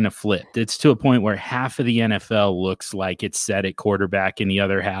really kind of flipped. It's to a point where half of the NFL looks like it's set at quarterback, and the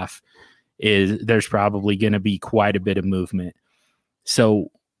other half there's probably going to be quite a bit of movement.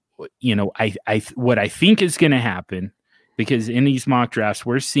 So, what I think is going to happen, because in these mock drafts,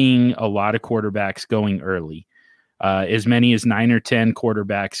 we're seeing a lot of quarterbacks going early, as many as 9 or 10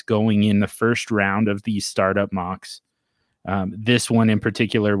 quarterbacks going in the first round of these startup mocks. This one in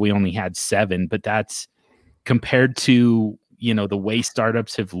particular, we only had 7, but that's compared to, the way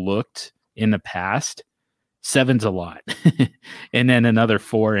startups have looked in the past. 7's a lot. And then another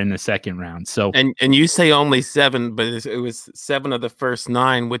 4 in the second round. So and you say only 7, but it was 7 of the first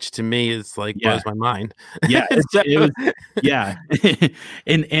 9, which to me is like blows my mind. Yeah. Yeah.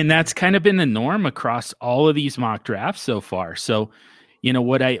 and that's kind of been the norm across all of these mock drafts so far. So,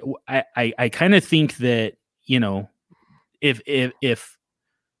 what I kind of think that,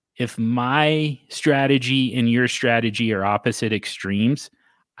 if my strategy and your strategy are opposite extremes,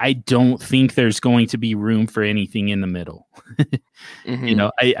 I don't think there's going to be room for anything in the middle. Mm-hmm.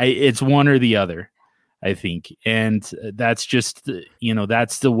 It's one or the other, I think. And that's just,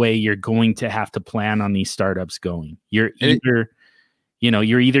 that's the way you're going to have to plan on these startups going. You're either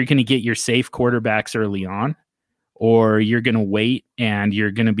going to get your safe quarterbacks early on, or you're going to wait and you're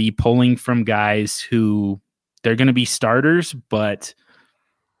going to be pulling from guys who they're going to be starters, but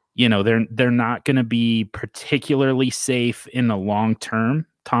they're not going to be particularly safe in the long term.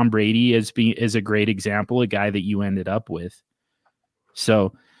 Tom Brady is a great example, a guy that you ended up with.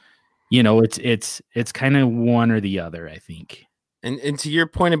 So, it's kind of one or the other, I think. And to your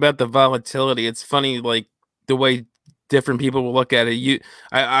point about the volatility, it's funny, like the way different people will look at it.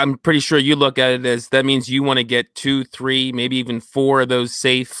 I'm pretty sure you look at it as that means you want to get 2, 3, maybe even 4 of those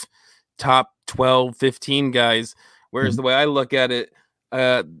safe top 12, 15 guys. Whereas the way I look at it,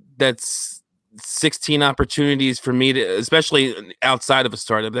 that's 16 opportunities for me to, especially outside of a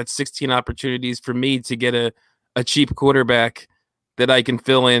startup, that's 16 opportunities for me to get a cheap quarterback that I can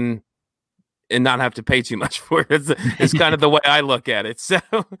fill in and not have to pay too much for. It's kind of the way I look at it. So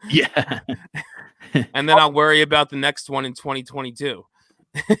yeah. And then I'll worry about the next one in 2022.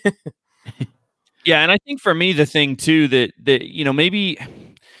 Yeah, and I think for me the thing too that maybe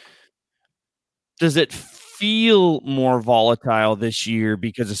does it feel more volatile this year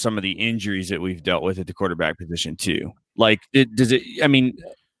because of some of the injuries that we've dealt with at the quarterback position too? Like, does it? I mean,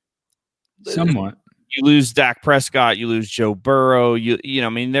 somewhat. You lose Dak Prescott, you lose Joe Burrow. I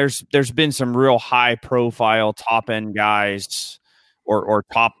mean, there's been some real high profile top end guys or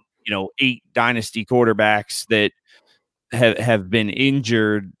top 8 dynasty quarterbacks that have been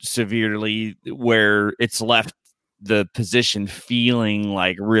injured severely, where it's left the position feeling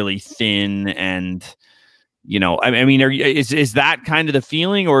like really thin. And I mean, is that kind of the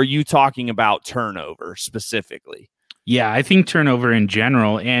feeling, or are you talking about turnover specifically? Yeah, I think turnover in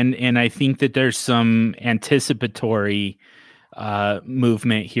general, and I think that there's some anticipatory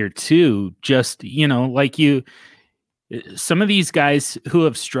movement here too. Just like some of these guys who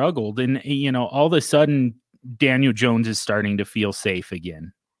have struggled, and all of a sudden Daniel Jones is starting to feel safe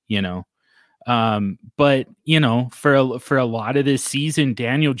again. But for a lot of this season,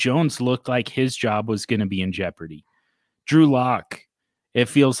 Daniel Jones looked like his job was going to be in jeopardy. Drew Lock, it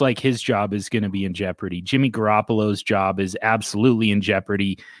feels like his job is going to be in jeopardy. Jimmy Garoppolo's job is absolutely in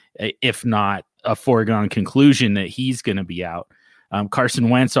jeopardy, if not a foregone conclusion that he's going to be out. Carson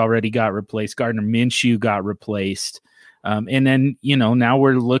Wentz already got replaced. Gardner Minshew got replaced. And then, now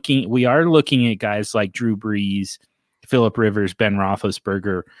we are looking at guys like Drew Brees, Phillip Rivers, Ben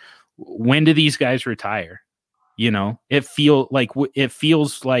Roethlisberger. When do these guys retire? It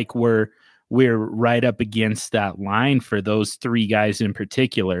feels like we're right up against that line for those three guys in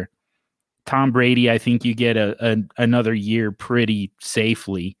particular. Tom Brady, I think you get another year pretty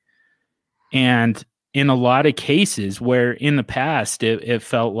safely. And in a lot of cases where in the past it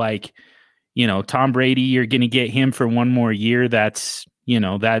felt like, Tom Brady, you're going to get him for one more year. That's,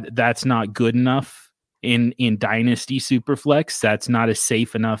 that's not good enough in Dynasty Superflex. That's not a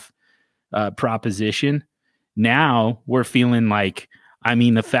safe enough proposition. Now we're feeling like,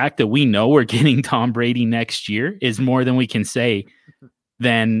 the fact that we know we're getting Tom Brady next year is more than we can say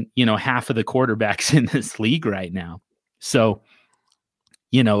than, half of the quarterbacks in this league right now. So,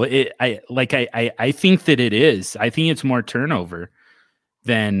 I think that it is. I think it's more turnover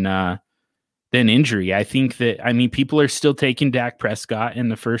than injury. I think that, people are still taking Dak Prescott in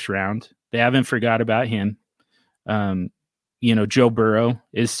the first round. They haven't forgot about him. Joe Burrow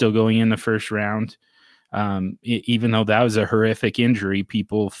is still going in the first round. Even though that was a horrific injury,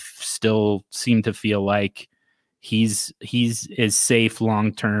 people still seem to feel like he's as safe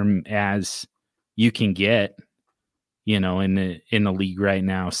long-term as you can get, in the league right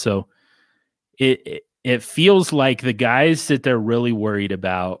now. So it feels like the guys that they're really worried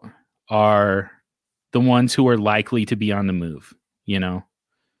about are the ones who are likely to be on the move,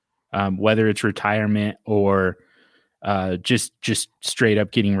 whether it's retirement or just straight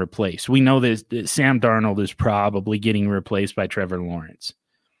up getting replaced. We know that Sam Darnold is probably getting replaced by Trevor Lawrence,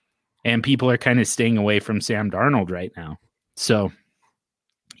 and people are kind of staying away from Sam Darnold right now. So,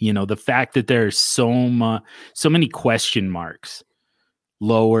 the fact that there's so many question marks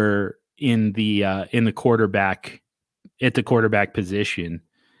lower in the quarterback at the quarterback position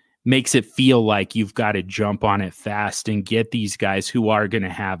makes it feel like you've got to jump on it fast and get these guys who are going to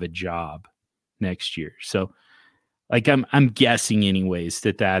have a job next year. So, I'm guessing anyways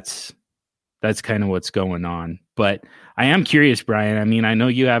that's kind of what's going on. But I am curious, Brian. I know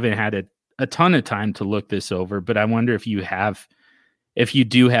you haven't had a ton of time to look this over, but I wonder if you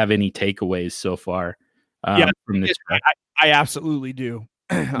do have any takeaways so far from this. I absolutely do.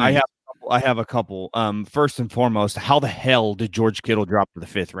 I have a couple. First and foremost, how the hell did George Kittle drop to the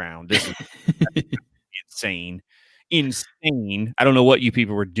 5th round? This is insane. I don't know what you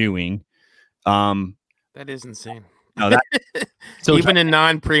people were doing. That is insane. No, so even in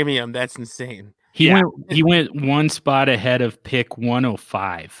non-premium, that's insane. He went one spot ahead of pick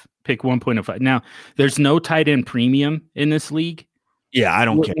 105, pick 1.05. Now, there's no tight end premium in this league. Yeah, I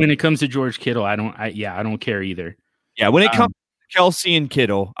don't care. When it comes to George Kittle, I don't care either. Yeah, when it comes to Kelsey and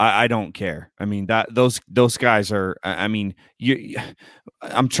Kittle, I don't care. Those guys are. I'm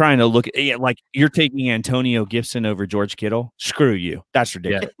trying to look at like you're taking Antonio Gibson over George Kittle. Screw you. That's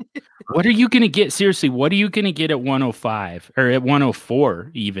ridiculous. Yeah. What are you going to get? Seriously, what are you going to get at 105 or at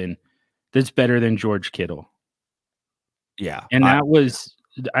 104 even? That's better than George Kittle. Yeah, and that was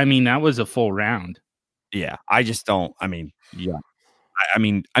a full round. Yeah, I just don't. Yeah.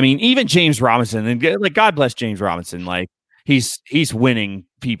 Even James Robinson, and God bless James Robinson. Like he's winning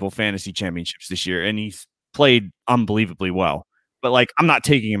people fantasy championships this year, and he's played unbelievabably well. But I'm not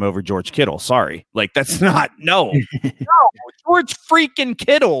taking him over George Kittle. Sorry, that's not no George freaking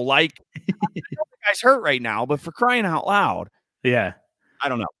Kittle. I know the guy's hurt right now, but for crying out loud, yeah, I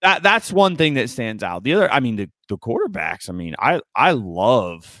don't know. That's one thing that stands out. The other, the quarterbacks.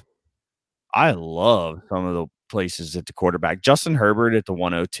 I love some of the places at the quarterback. Justin Herbert at the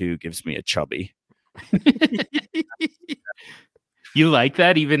 102 gives me a chubby. You like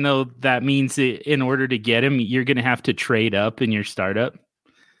that, even though that means that in order to get him, you're going to have to trade up in your startup?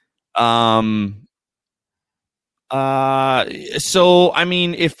 So,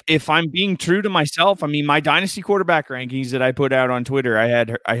 if I'm being true to myself, my dynasty quarterback rankings that I put out on Twitter, I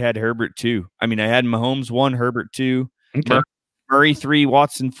had Herbert 2. I had Mahomes 1, Herbert 2. Okay. Murray 3,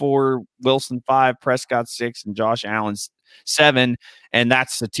 Watson 4, Wilson 5, Prescott 6, and Josh Allen 7, and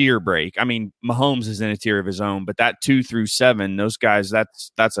that's a tier break. Mahomes is in a tier of his own, but that 2 through 7, those guys,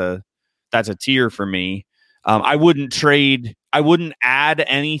 that's a tier for me. I wouldn't add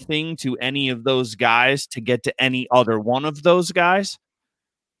anything to any of those guys to get to any other one of those guys.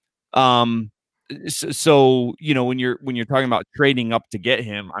 So when you're talking about trading up to get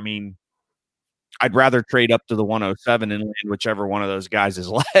him, I'd rather trade up to the 107 and land whichever one of those guys is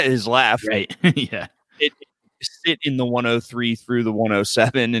left. Right. Yeah. Sit in the 103 through the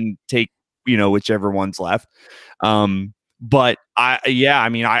 107 and take, whichever one's left. But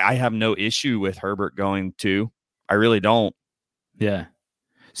I have no issue with Herbert going 2. I really don't. Yeah.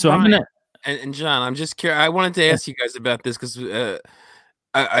 So I'm And John, I'm just curious. I wanted to ask you guys about this because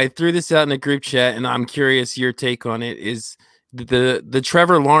I threw this out in a group chat, and I'm curious your take on it. Is the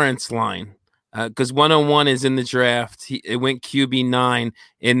Trevor Lawrence line? Because 101 is in the draft. It went QB 9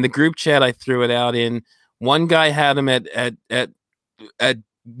 in the group chat. I threw it out in. One guy had him at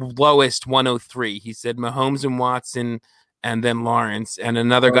lowest 103. He said Mahomes and Watson, and then Lawrence, and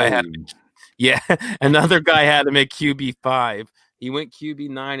another guy had him. Another guy had him at QB 5. He went QB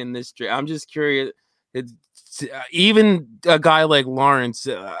 9 in this draft. I'm just curious. Even a guy like Lawrence,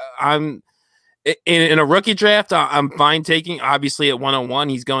 I'm in a rookie draft. I'm fine taking. Obviously, at 101,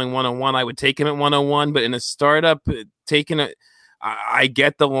 he's going 101. I would take him at 101. But in a startup, taking it, I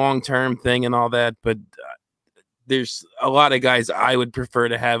get the long term thing and all that. But there's a lot of guys I would prefer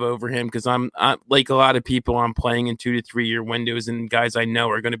to have over him because I'm like a lot of people. I'm playing in 2 to 3 year windows, and guys I know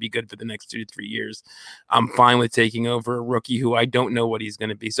are going to be good for the next 2 to 3 years. I'm fine with taking over a rookie who I don't know what he's going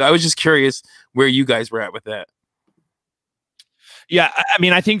to be. So I was just curious where you guys were at with that. Yeah, I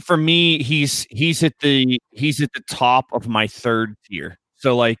mean, I think for me, he's at the top of my third tier.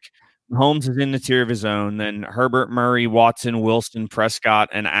 So like Mahomes is in the tier of his own, then Herbert, Murray, Watson, Wilson, Prescott,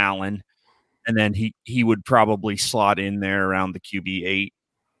 and Allen. And then he would probably slot in there around the QB 8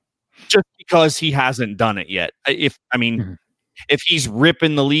 just because he hasn't done it yet. If he's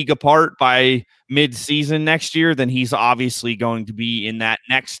ripping the league apart by mid-season next year, then he's obviously going to be in that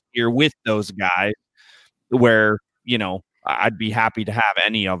next year with those guys where, I'd be happy to have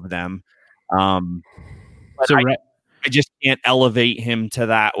any of them. So I just can't elevate him to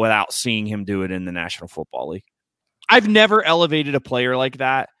that without seeing him do it in the National Football League. I've never elevated a player like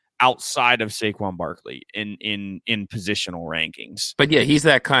that outside of Saquon Barkley in positional rankings. But yeah, he's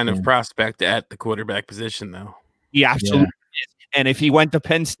that kind of prospect at the quarterback position, though. He absolutely is. And if he went to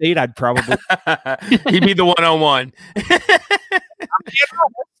Penn State, I'd probably he'd be the 101.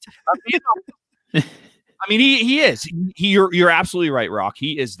 I mean, he is. You're absolutely right, Rock.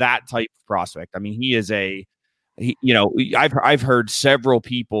 He is that type of prospect. I mean, he is I've heard several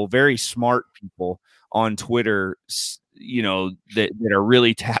people, very smart people on Twitter, that are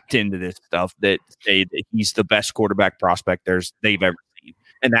really tapped into this stuff that say that he's the best quarterback prospect they've ever seen.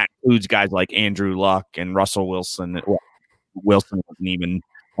 And that includes guys like Andrew Luck and Russell Wilson. Well, Wilson wasn't even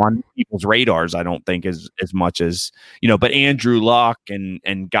on people's radars, I don't think, as much as, but Andrew Luck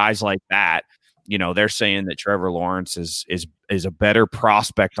and guys like that, they're saying that Trevor Lawrence is a better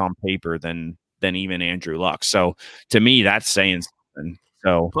prospect on paper than even Andrew Luck. So to me, that's saying something.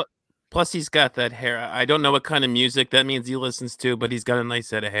 So plus he's got that hair. I don't know what kind of music that means he listens to, but he's got a nice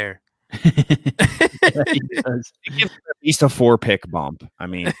set of hair. It gives at least a 4-pick bump. I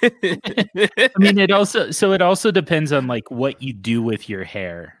mean, it also depends on like what you do with your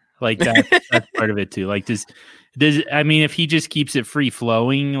hair. Like that's part of it too. Like does if he just keeps it free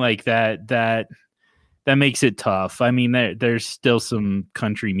flowing like that makes it tough. I mean, there's still some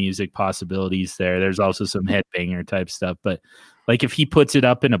country music possibilities there. There's also some headbanger type stuff, but like if he puts it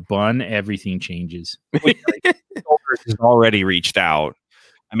up in a bun, everything changes. He's already reached out.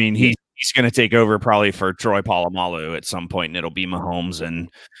 I mean, he's going to take over probably for Troy Polamalu at some point, and it'll be Mahomes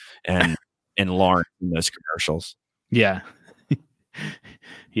and Lawrence in those commercials. Yeah.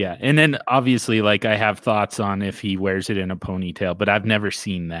 Yeah. And then obviously, like, I have thoughts on if he wears it in a ponytail, but I've never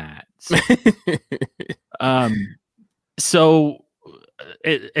seen that. So,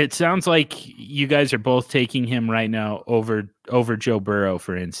 it sounds like you guys are both taking him right now over Joe Burrow,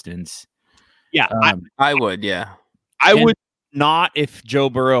 for instance. Yeah, I would. Yeah, I would not if Joe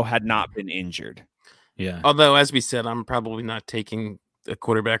Burrow had not been injured. Yeah. Although, as we said, I'm probably not taking a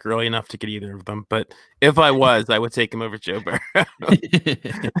quarterback early enough to get either of them. But if I was, I would take him over Joe Burrow.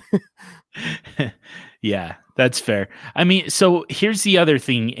 Yeah, that's fair. I mean, so here's the other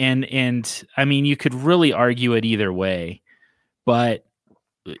thing, and I mean, you could really argue it either way, but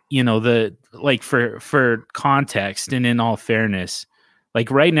for context and in all fairness, like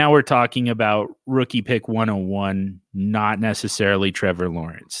right now we're talking about rookie pick 101, not necessarily Trevor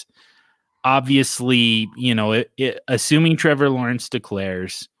Lawrence. Obviously, assuming Trevor Lawrence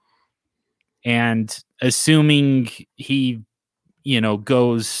declares and assuming he,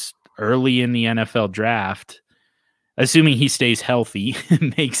 goes early in the NFL draft, assuming he stays healthy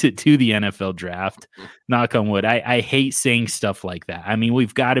and makes it to the NFL draft, knock on wood. I hate saying stuff like that. I mean,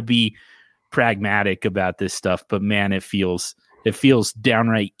 we've got to be pragmatic about this stuff, but man, it feels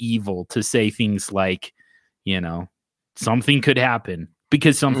downright evil to say things like, something could happen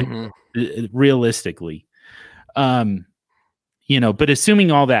because something realistically, but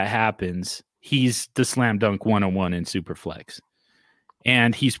assuming all that happens, he's the slam dunk 101 in Superflex.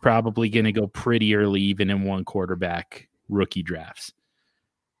 And he's probably going to go pretty early, even in one quarterback rookie drafts.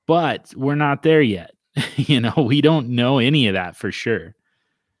 but we're not there yet. We don't know any of that for sure.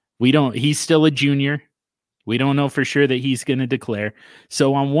 He's still a junior. We don't know for sure that he's going to declare.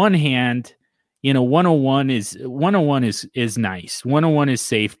 So on one hand, 101 is nice. 101 is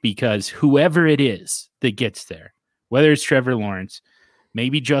safe because whoever it is that gets there, whether it's Trevor Lawrence,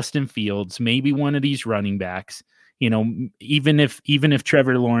 maybe Justin Fields, maybe one of these running backs, even if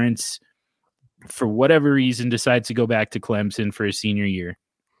Trevor Lawrence, for whatever reason, decides to go back to Clemson for his senior year,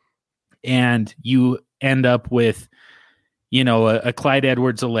 and you end up with, a Clyde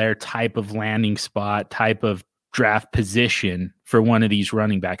Edwards-Helaire type of landing spot, type of draft position for one of these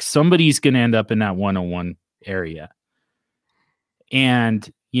running backs, somebody's going to end up in that 101 area.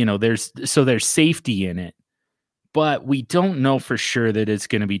 And, there's safety in it, but we don't know for sure that it's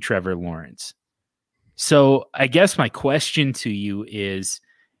going to be Trevor Lawrence. So I guess my question to you is,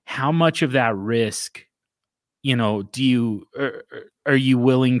 how much of that risk, are you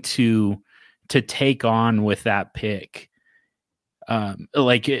willing to take on with that pick? Here's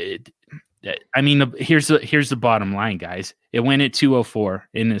the bottom line, guys. It went at 204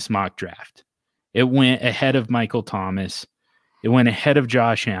 in this mock draft. It went ahead of Michael Thomas. It went ahead of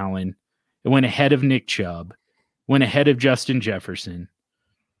Josh Allen. It went ahead of Nick Chubb. Went ahead of Justin Jefferson.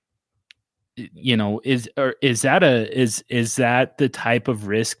 Is that the type of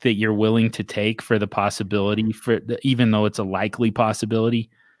risk that you're willing to take for the possibility, even though it's a likely possibility,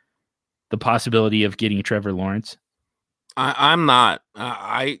 the possibility of getting Trevor Lawrence? I'm not.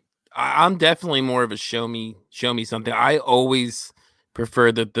 I'm definitely more of a show me something. I always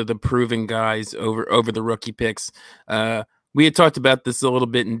prefer the proven guys over the rookie picks. We had talked about this a little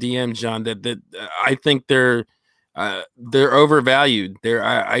bit in DM, John. That I think they're overvalued.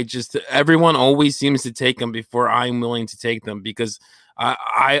 Everyone always seems to take them before I'm willing to take them, because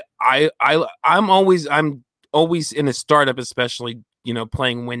I'm always in a startup, especially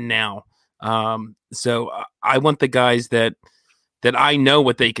playing win now. So I want the guys that I know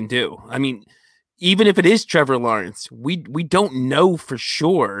what they can do. I mean, even if it is Trevor Lawrence, we don't know for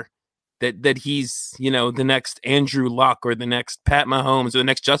sure that he's, the next Andrew Luck or the next Pat Mahomes or the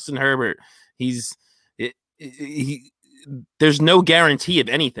next Justin Herbert. There's no guarantee of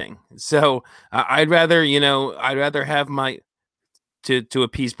anything. So I'd rather have my, to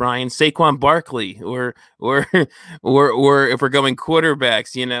appease Brian, Saquon Barkley, or if we're going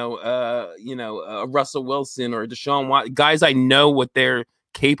quarterbacks, Russell Wilson or Deshaun Watson, guys I know what they're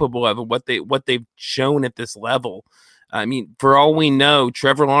capable of and what they've shown at this level. I mean, for all we know,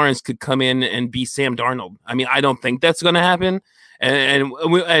 Trevor Lawrence could come in and be Sam Darnold. I mean, I don't think that's going to happen, and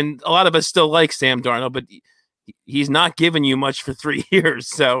a lot of us still like Sam Darnold, but he's not giving you much for 3 years.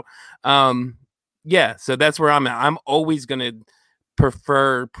 So, so that's where I'm at. I'm always going to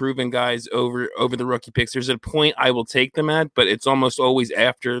prefer proven guys over the rookie picks. There's a point I will take them at, but it's almost always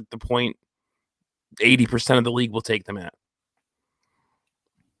after the point 80% of the league will take them at.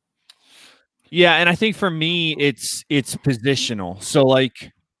 Yeah, and I think for me, it's positional. So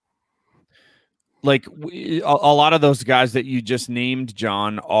like a lot of those guys that you just named,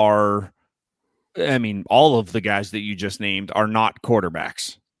 John, all of the guys that you just named are not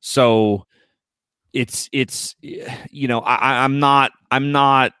quarterbacks. So it's I'm not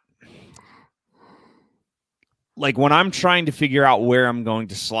like, when I'm trying to figure out where I'm going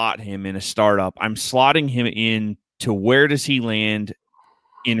to slot him in a startup, I'm slotting him in to where does he land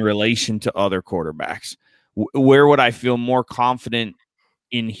in relation to other quarterbacks? Where would I feel more confident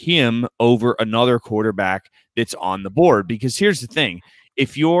in him over another quarterback that's on the board? Because here's the thing.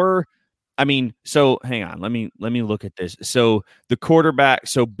 So hang on, let me look at this. So the quarterback,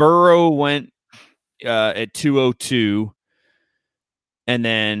 so Burrow went at 202, and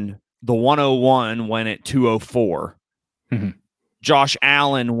then the 101 went at 204. Mm-hmm. Josh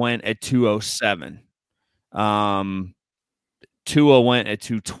Allen went at 207. Tua went at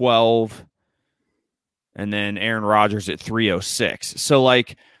 212, and then Aaron Rodgers at 306. So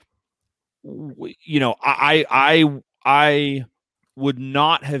like, I would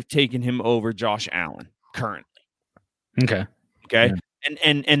not have taken him over Josh Allen currently. Okay. Yeah.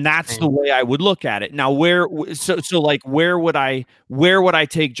 And that's the way I would look at it. Now, where would I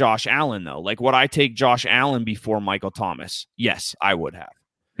take Josh Allen though? Like, would I take Josh Allen before Michael Thomas? Yes, I would have.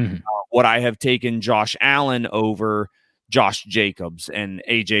 Mm-hmm. Would I have taken Josh Allen over Josh Jacobs and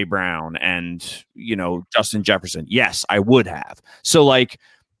AJ Brown and, Justin Jefferson? Yes, I would have. So like,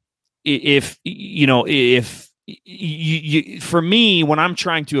 if for me, when I'm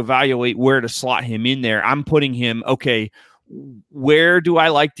trying to evaluate where to slot him in there, I'm putting him, okay, where do I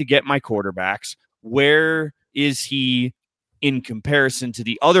like to get my quarterbacks? Where is he in comparison to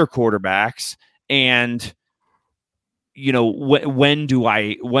the other quarterbacks? And when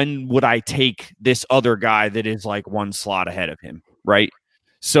would I take this other guy that is like one slot ahead of him, right?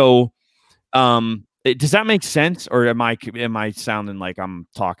 So, does that make sense, or am I sounding like I'm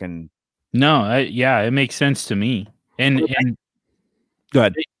talking? No, it makes sense to me. And go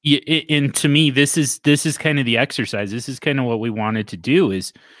ahead. And to me, this is kind of the exercise. This is kind of what we wanted to do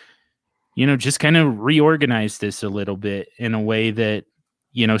is, just kind of reorganize this a little bit in a way that,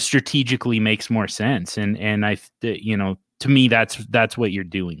 strategically makes more sense. And to me, that's what you're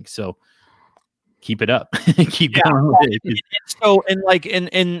doing. So keep it up. Keep going with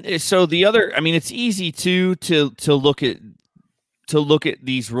it. So the other, I mean, it's easy to look at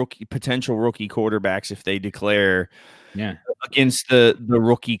these potential rookie quarterbacks if they declare against the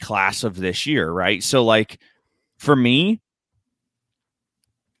rookie class of this year, right? So like for me,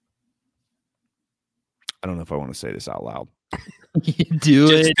 I don't know if I want to say this out loud. Just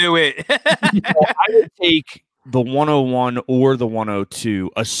do it. I would take the 101 or the 102,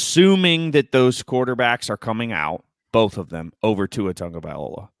 assuming that those quarterbacks are coming out, both of them, over Tua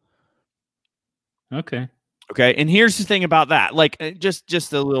Tagovailoa. Okay. And here's the thing about that. Like,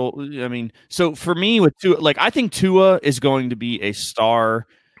 just a little, I mean, so for me with Tua, like, I think Tua is going to be a star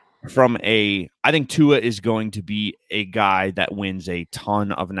I think Tua is going to be a guy that wins a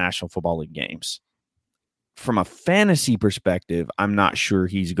ton of National Football League games. From a fantasy perspective, I'm not sure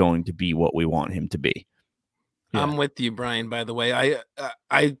he's going to be what we want him to be. Yeah. I'm with you, Brian, by the way.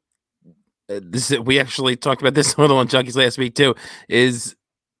 We actually talked about this a little on Junkies last week too,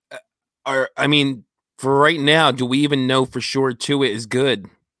 for right now, do we even know for sure Tua is good?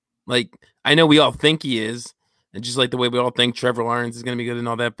 Like, I know we all think he is, and just like the way we all think Trevor Lawrence is going to be good and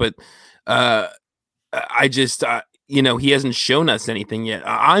all that, but he hasn't shown us anything yet.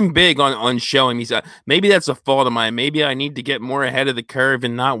 I'm big on showing me. Maybe that's a fault of mine. Maybe I need to get more ahead of the curve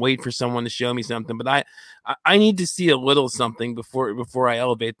and not wait for someone to show me something. But I need to see a little something before I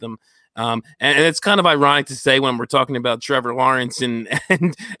elevate them. And it's kind of ironic to say when we're talking about Trevor Lawrence and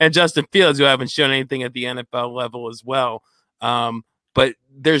Justin Fields, who haven't shown anything at the NFL level as well. But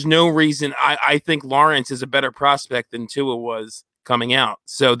there's no reason. I think Lawrence is a better prospect than Tua was coming out.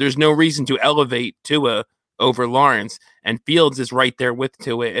 So there's no reason to elevate Tua over Lawrence, and Fields is right there with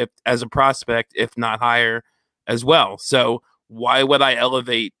Tua as a prospect, if not higher as well. So why would I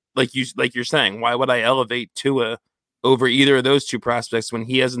elevate, like you're saying, why would I elevate Tua over either of those two prospects when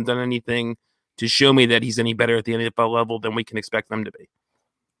he hasn't done anything to show me that he's any better at the NFL level than we can expect them to be?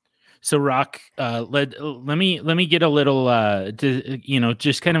 So Rock, let me get a little,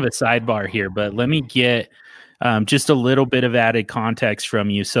 just kind of a sidebar here, but let me get just a little bit of added context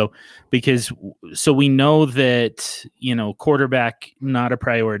from you. So we know that, quarterback, not a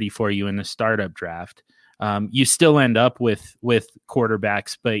priority for you in the startup draft. You still end up with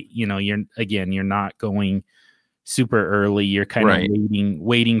quarterbacks, but you're not going super early. You're kind of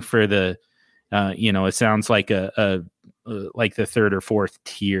waiting for the, it sounds like like the third or fourth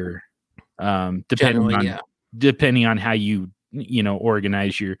tier, depending on how you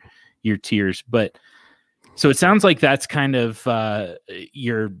organize your tiers. But so it sounds like that's kind of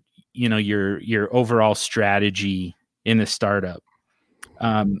your overall strategy in the startup.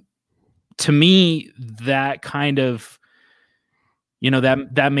 To me, that kind of,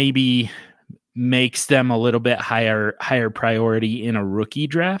 that maybe makes them a little bit higher priority in a rookie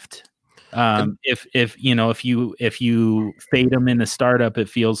draft. If you fade them in the startup, it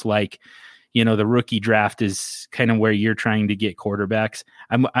feels like, the rookie draft is kind of where you're trying to get quarterbacks.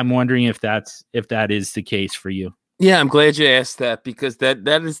 I'm wondering if that is the case for you. Yeah, I'm glad you asked that, because that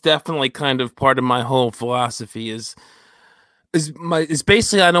is definitely kind of part of my whole philosophy is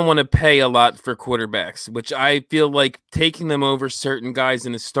basically I don't want to pay a lot for quarterbacks, which I feel like taking them over certain guys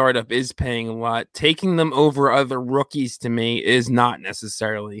in a startup is paying a lot. Taking them over other rookies to me is not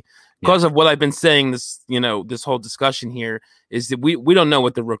necessarily. Because of what I've been saying, this whole discussion here is that we don't know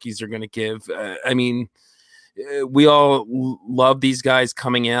what the rookies are going to give. We all love these guys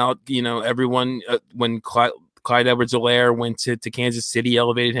coming out. Everyone, when Clyde Edwards-Helaire went to Kansas City,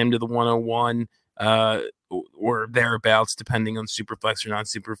 elevated him to the 101 or thereabouts, depending on Superflex or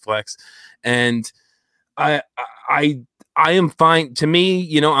non-Superflex. And I am fine. To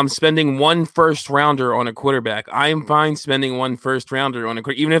me, I'm spending one first rounder on a quarterback. I am fine spending one first rounder on a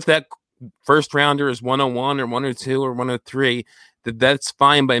quarterback, even if that first rounder is 101 or 102 or 103. That's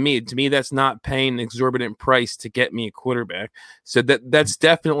fine by me. To me, that's not paying an exorbitant price to get me a quarterback. So that's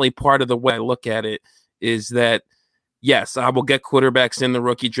definitely part of the way I look at it. Is that yes, I will get quarterbacks in the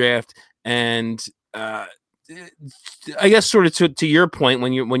rookie draft, and I guess sort of to your point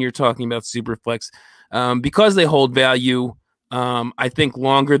when you're talking about Superflex. Because they hold value, I think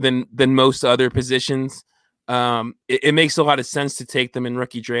longer than most other positions. it makes a lot of sense to take them in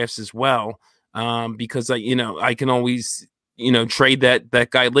rookie drafts as well, because I can always trade that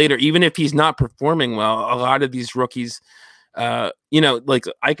guy later, even if he's not performing well. A lot of these rookies, like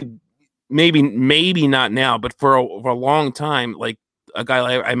I could maybe not now, but for a long time, like a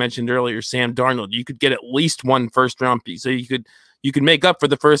guy I mentioned earlier, Sam Darnold, you could get at least one first round pick, so you could make up for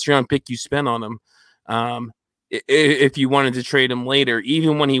the first round pick you spent on him, if you wanted to trade him later,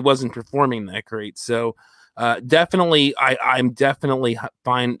 even when he wasn't performing that great. So definitely, I'm definitely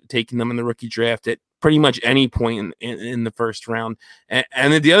fine taking them in the rookie draft at pretty much any point in the first round. And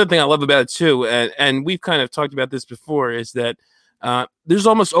then the other thing I love about it too, and we've kind of talked about this before, is that there's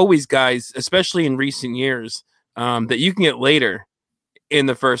almost always guys, especially in recent years, that you can get later in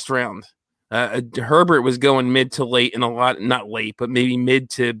the first round. Herbert was going mid to late in a lot, not late, but maybe mid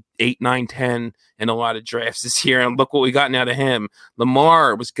to 8, 9, 10 in a lot of drafts this year. And look what we gotten out of him.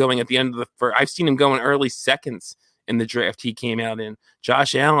 Lamar was going at the end of the first. I've seen him going early seconds in the draft he came out in.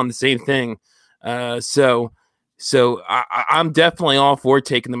 Josh Allen, the same thing. So I'm definitely all for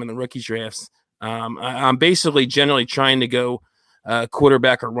taking them in the rookie drafts. I'm basically generally trying to go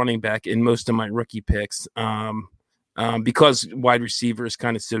quarterback or running back in most of my rookie picks. Because wide receiver is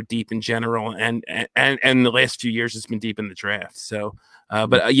kind of so deep in general, and the last few years it's been deep in the draft. So,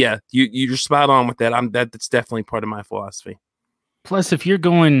 but yeah, you're spot on with that. That's definitely part of my philosophy. Plus, if you're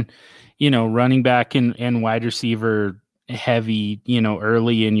going, running back and wide receiver heavy,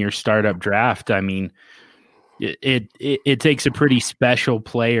 early in your startup draft, I mean, it takes a pretty special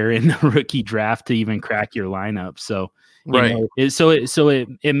player in the rookie draft to even crack your lineup. So, right.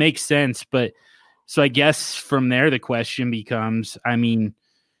 It makes sense, but. So I guess from there, the question becomes, I mean,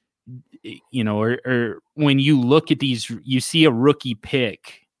 or when you look at these, you see a rookie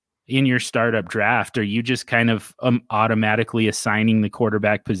pick in your startup draft, are you just kind of automatically assigning the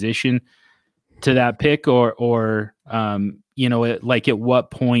quarterback position to that pick, or like at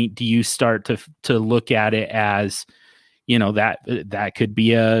what point do you start to look at it as, that could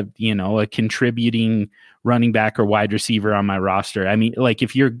be a contributing running back or wide receiver on my roster? I mean, like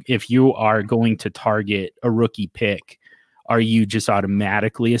if you are going to target a rookie pick, are you just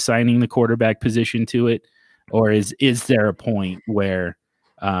automatically assigning the quarterback position to it? Or is there a point where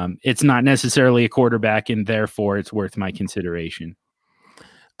it's not necessarily a quarterback and therefore it's worth my consideration?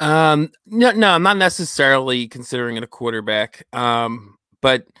 No, I'm not necessarily considering it a quarterback.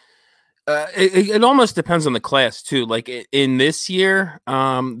 But it almost depends on the class too. Like in this year,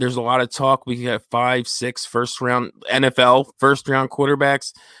 there's a lot of talk. We have 5, 6 first round NFL first round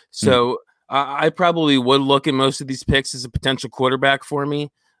quarterbacks. So I probably would look at most of these picks as a potential quarterback for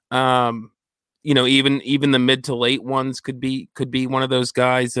me. Even the mid to late ones could be one of those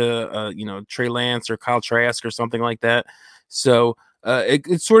guys. Trey Lance or Kyle Trask or something like that. So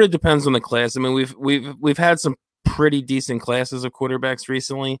it sort of depends on the class. I mean, we've had some pretty decent classes of quarterbacks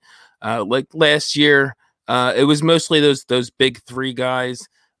recently. Like last year, it was mostly those big three guys.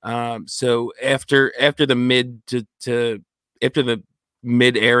 So after the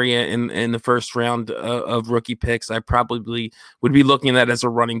mid area in the first round of rookie picks, I probably would be looking at that as a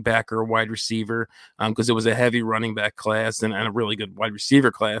running back or a wide receiver, because it was a heavy running back class and a really good wide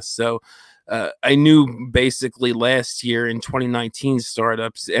receiver class. So I knew basically last year in 2019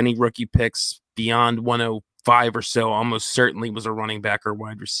 startups, any rookie picks beyond 105 or so almost certainly was a running back or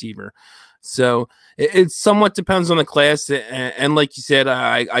wide receiver. So it somewhat depends on the class, and like you said,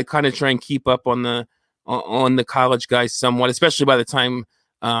 I kind of try and keep up on the college guys somewhat, especially by the time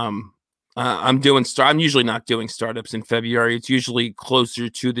I'm usually not doing startups in February. It's usually closer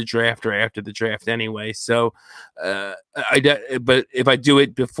to the draft or after the draft anyway. So but if I do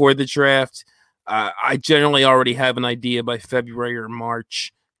it before the draft, I generally already have an idea by February or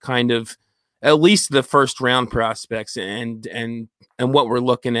March, kind of at least the first round prospects and what we're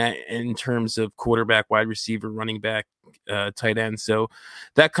looking at in terms of quarterback, wide receiver, running back, tight end. So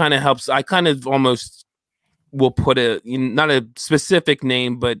that kind of helps. I kind of almost will put not a specific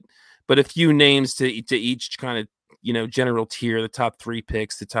name, but a few names to each kind of, general tier, the top 3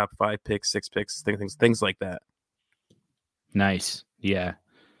 picks, the top 5 picks, 6 picks, things like that. Nice. Yeah.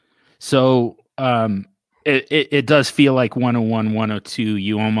 So, it does feel like 101, 102.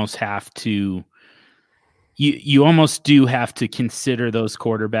 You almost have to, you almost do have to consider those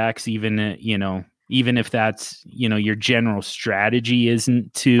quarterbacks, even if that's, your general strategy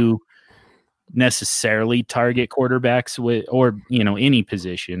isn't to necessarily target quarterbacks or any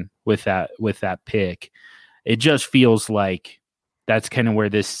position with that pick. It just feels like that's kind of where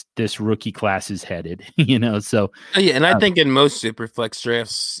this rookie class is headed, So yeah, and I think in most Superflex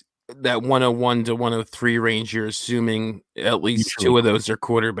drafts, that 101 to 103 range, you're assuming at least 2 of those are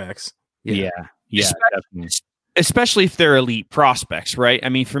quarterbacks. Yeah. Yeah, definitely. Especially if they're elite prospects, right? I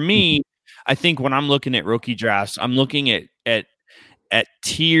mean, for me, I think when I'm looking at rookie drafts, I'm looking at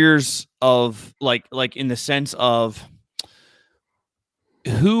tiers of like in the sense of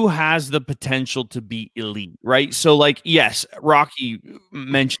who has the potential to be elite, right? So like, yes, Rocky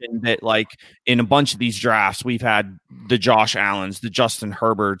mentioned that like in a bunch of these drafts, we've had the Josh Allens, the Justin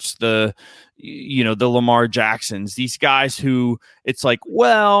Herberts, the Lamar Jacksons, these guys who it's like,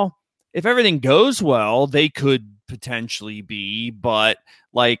 well, if everything goes well, they could potentially be, but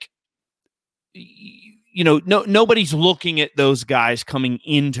like, nobody's looking at those guys coming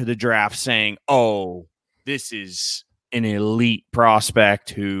into the draft saying, oh, this is an elite prospect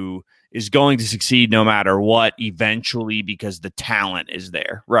who is going to succeed no matter what eventually because the talent is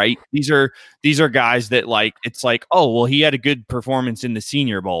there, right? These are guys that like, it's like, oh, well, he had a good performance in the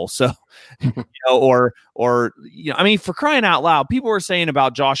Senior Bowl. So, I mean, for crying out loud, people were saying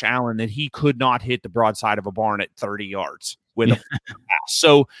about Josh Allen that he could not hit the broadside of a barn at 30 yards with a pass.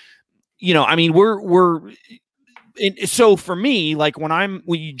 So, I mean, so for me, like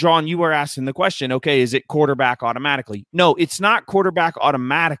John, you were asking the question, okay, is it quarterback automatically? No, it's not quarterback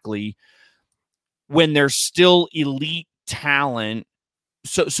automatically when there's still elite talent.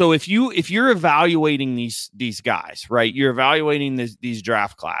 So if you're evaluating these guys, right, you're evaluating these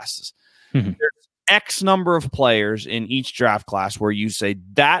draft classes, there's X number of players in each draft class where you say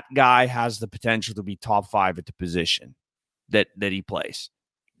that guy has the potential to be top 5 at the position that he plays.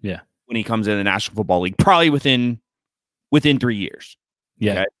 Yeah. When he comes in the National Football League, probably within 3 years.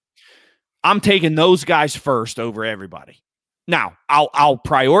 Yeah. Okay? I'm taking those guys first over everybody. Now, I'll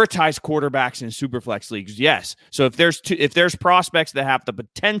prioritize quarterbacks in Superflex leagues. Yes. So if there's prospects that have the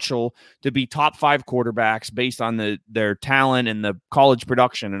potential to be top 5 quarterbacks based on their talent and the college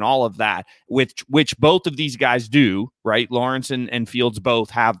production and all of that, which both of these guys do, right? Lawrence and Fields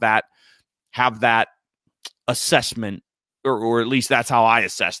both have that assessment, or at least that's how I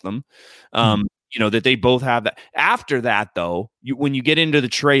assess them. That they both have that. After that, though, when you get into the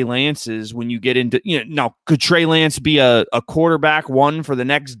Trey Lances, when you get into, now could Trey Lance be a quarterback one for the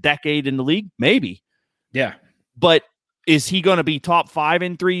next decade in the league? Maybe. Yeah. But is he going to be top 5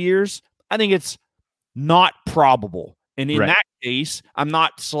 in 3 years? I think it's not probable. And in that case, I'm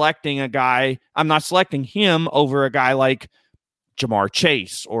not selecting him over a guy like Jamar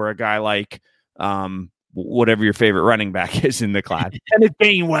Chase or a guy like, whatever your favorite running back is in the class. And it's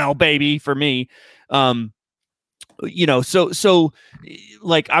Gainwell, baby, for me. So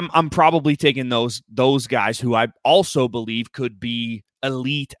like I'm probably taking those guys who I also believe could be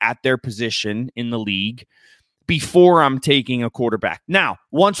elite at their position in the league before I'm taking a quarterback. Now,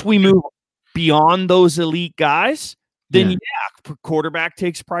 once we move beyond those elite guys, then quarterback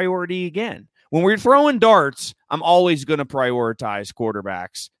takes priority again. When we're throwing darts, I'm always going to prioritize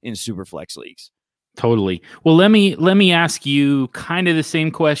quarterbacks in Superflex leagues. Totally. Well, let me ask you kind of the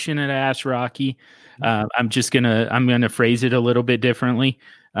same question that I asked Rocky. I'm gonna phrase it a little bit differently.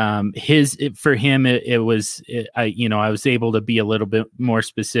 For him, I was able to be a little bit more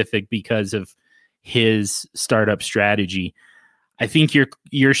specific because of his startup strategy. I think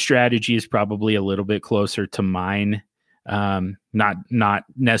your strategy is probably a little bit closer to mine. Not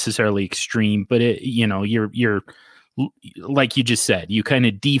necessarily extreme, but you're like you just said, you kind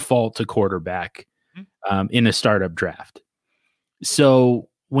of default to quarterback in a startup draft. So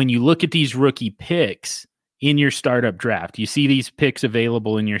when you look at these rookie picks in your startup draft, you see these picks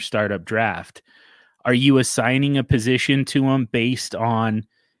available in your startup draft. Are you assigning a position to them based on,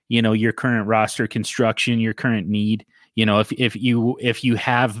 your current roster construction, your current need? If you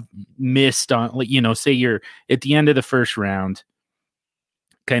have missed on, say you're at the end of the first round,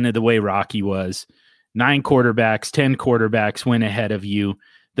 kind of the way Rocky was, 9 quarterbacks, 10 quarterbacks went ahead of you.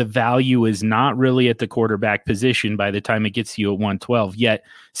 The value is not really at the quarterback position by the time it gets to you at 112. Yet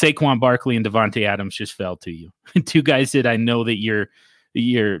Saquon Barkley and Devontae Adams just fell to you. 2 guys that I know that you're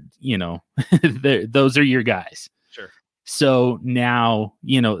those are your guys. Sure. So now,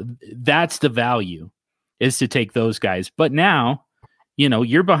 that's the value, is to take those guys. But now,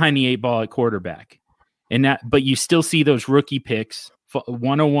 you're behind the 8 ball at quarterback. But you still see those rookie picks.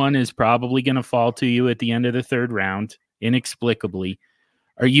 101 is probably going to fall to you at the end of the 3rd round, inexplicably.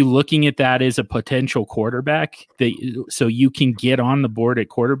 Are you looking at that as a potential quarterback so you can get on the board at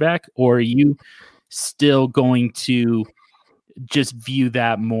quarterback, or are you still going to just view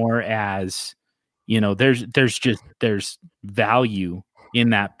that more as, there's value in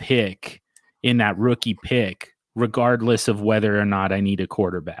that pick, in that rookie pick, regardless of whether or not I need a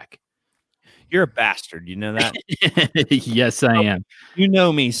quarterback? You're a bastard. You know that? Yes, I am. You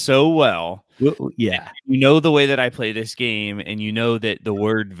know me so well Yeah. You know the way that I play this game, and you know that the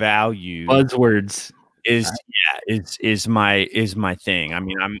word value Buzzwords is my thing. I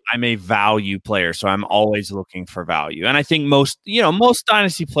mean, I'm a value player, so I'm always looking for value. And I think most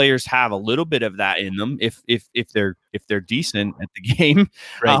dynasty players have a little bit of that in them if they're decent at the game.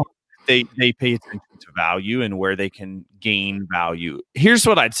 Right. They pay attention to value and where they can gain value. Here's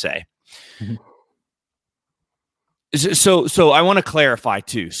what I'd say. Mhm. So I want to clarify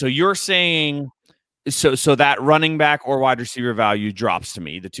too. So you're saying so that running back or wide receiver value drops to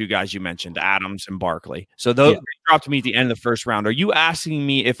me, the two guys you mentioned, Adams and Barkley. So those drop to me at the end of the first round. Are you asking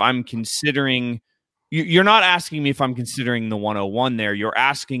me if I'm considering you're not asking me if I'm considering the 101 there. You're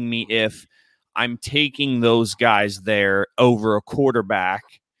asking me if I'm taking those guys there over a quarterback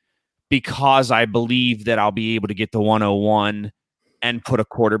because I believe that I'll be able to get the 101 and put a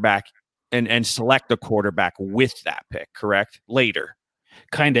quarterback and select a quarterback with that pick, correct? Later.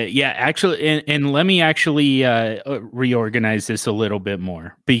 Kind of, yeah. Actually, and let me actually reorganize this a little bit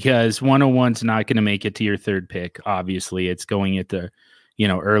more, because 101's not going to make it to your third pick. Obviously, it's going at the,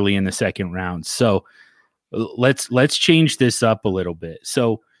 early in the second round. So let's change this up a little bit.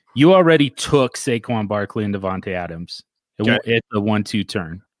 So you already took Saquon Barkley and Devontae Adams at the 1-2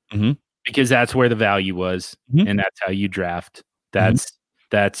 turn, because that's where the value was, and that's how you draft. That's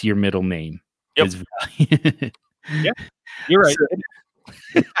your middle name. Yep. Yeah, you're right.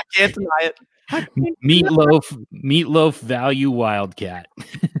 I can't deny it. Meatloaf value Wildcat.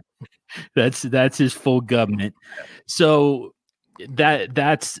 That's his full government. So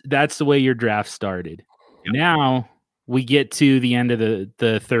that's the way your draft started. Yep. Now we get to the end of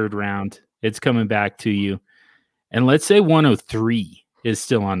the third round. It's coming back to you. And let's say 103 is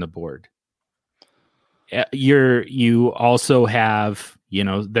still on the board. You also have,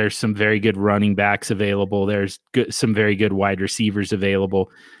 there's some very good running backs available. There's some very good wide receivers available.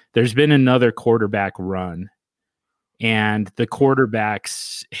 There's been another quarterback run, and the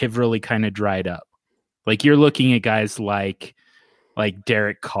quarterbacks have really kind of dried up. Like, you're looking at guys like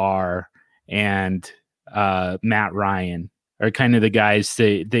Derek Carr and Matt Ryan are kind of the guys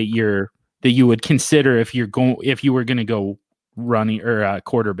that you would consider if you were going to go running or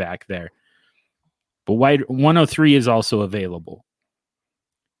quarterback there. But 103 is also available.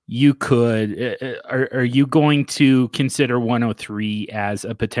 You could, are you going to consider 103 as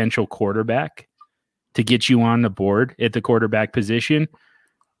a potential quarterback to get you on the board at the quarterback position?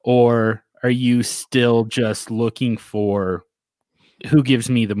 Or are you still just looking for who gives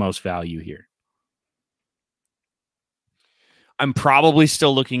me the most value here? I'm probably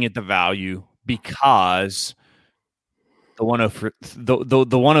still looking at the value, because the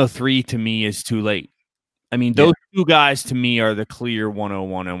 103 to me is too late. I mean, those two guys to me are the clear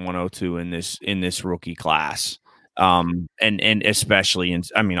 101 and 102 in this rookie class. And especially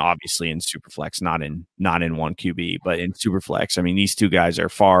obviously in Superflex, not in 1 QB, but in Superflex. I mean, these two guys are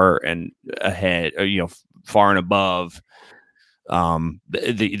far and ahead, far and above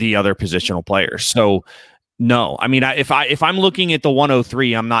the other positional players. So no, I mean, if I'm looking at the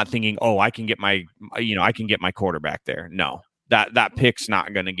 103, I'm not thinking, I can get my quarterback there. No, that pick's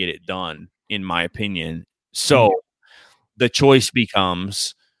not going to get it done, in my opinion. So the choice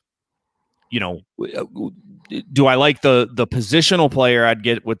becomes, do I like the positional player I'd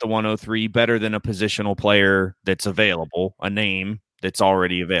get with the 103 better than a positional player that's available, a name that's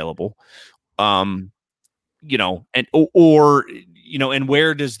already available? And where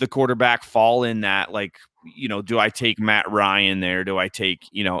does the quarterback fall in that? Like, do I take Matt Ryan there? Do I take,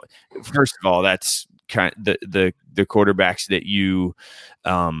 first of all, that's kind of the quarterbacks that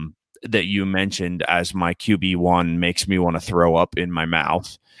you mentioned as my QB1 makes me want to throw up in my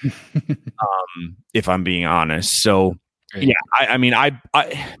mouth, if I'm being honest. So, yeah, I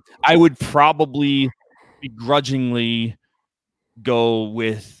would probably begrudgingly go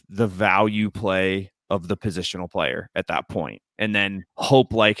with the value play of the positional player at that point, and then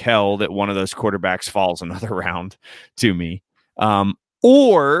hope like hell that one of those quarterbacks falls another round to me.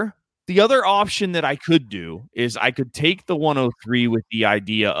 Or the other option that I could do is I could take the 103 with the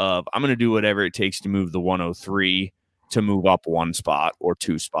idea of I'm going to do whatever it takes to move the 103 to move up one spot or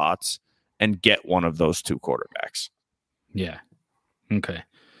two spots and get one of those two quarterbacks. Yeah. Okay.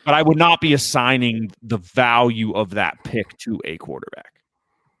 But I would not be assigning the value of that pick to a quarterback.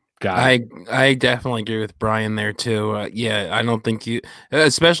 I definitely agree with Brian there too. I don't think you,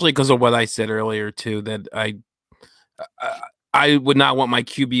 especially because of what I said earlier too, that I would not want my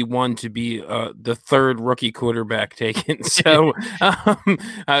QB1 to be the third rookie quarterback taken. So,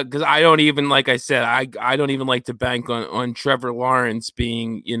 because I don't even, like I said, I don't even like to bank on Trevor Lawrence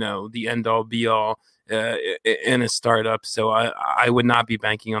being, the end all be all in a startup. So I would not be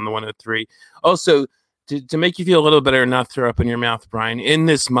banking on the 103. Also, to make you feel a little better, not throw up in your mouth, Brian, in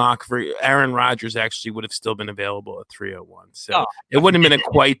this mock, for Aaron Rodgers actually would have still been available at 301. So it wouldn't have been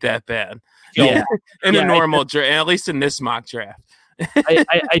quite that bad. Yeah. In a normal draft, at least in this mock draft.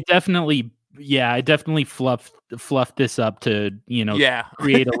 I definitely fluffed this up to,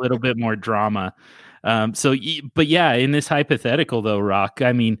 create a little bit more drama. But yeah, in this hypothetical though, Rock,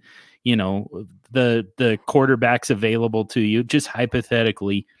 I mean, the quarterbacks available to you, just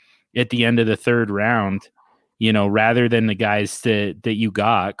hypothetically, at the end of the third round, rather than the guys that you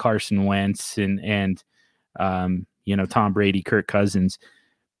got, Carson Wentz and Tom Brady, Kirk Cousins.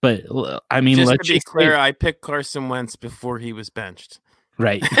 But I mean, just let's to be clear, I picked Carson Wentz before he was benched.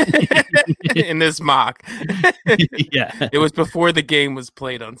 Right. In this mock. Yeah. It was before the game was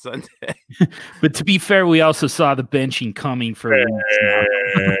played on Sunday. But to be fair, we also saw the benching coming for weeks now.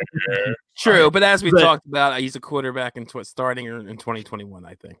 True, but as we talked about, he's a quarterback starting in 2021,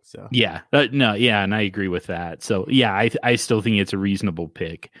 I think. So yeah. And I agree with that. So yeah, I still think it's a reasonable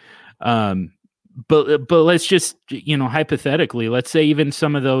pick. But let's just, hypothetically, let's say even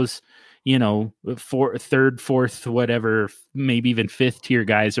some of those, third, fourth, whatever, maybe even fifth tier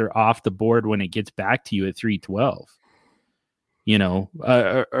guys are off the board when it gets back to you at 312.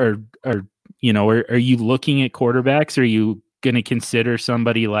 Are you looking at quarterbacks? Are you going to consider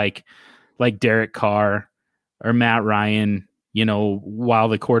somebody like Derek Carr or Matt Ryan, while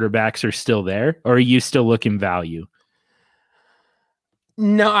the quarterbacks are still there? Or are you still looking value?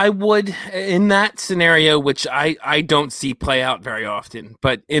 No, I would, in that scenario, which I don't see play out very often,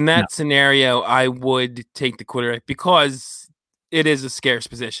 but in that scenario, I would take the quarterback because it is a scarce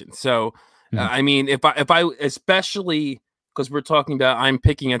position. So, I mean, if I, especially because we're talking about, I'm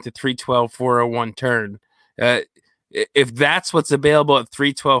picking at the 312, 401 turn. If that's what's available at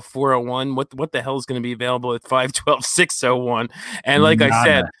 312, 401, what the hell is going to be available at 512, 601? And like I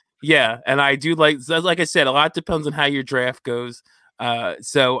said, yeah, and I do like I said, a lot depends on how your draft goes.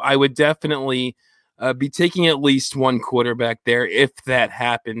 So I would definitely be taking at least one quarterback there if that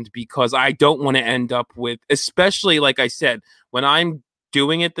happened, because I don't want to end up with, especially like I said, when I'm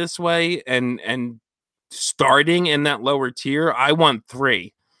doing it this way and starting in that lower tier, I want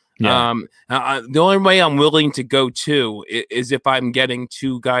 3. Yeah. The only way I'm willing to go 2 is if I'm getting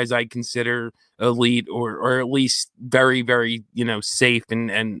 2 guys I consider elite or at least very, very, safe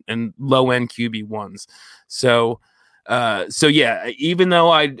and low end QB1s. So yeah, even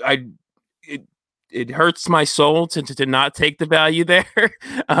though it hurts my soul to not take the value there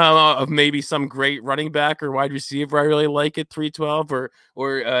of maybe some great running back or wide receiver I really like at 312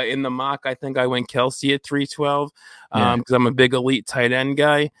 or in the mock I think I went Kelsey at 312 because I'm a big elite tight end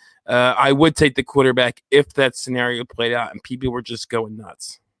guy. I would take the quarterback if that scenario played out and people were just going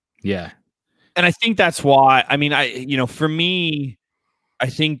nuts. Yeah, and I think that's why. I mean, for me, I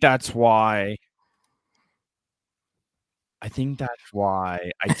think that's why I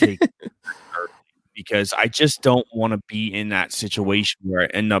take because I just don't want to be in that situation where I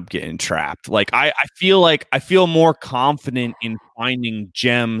end up getting trapped. Like I feel more confident in finding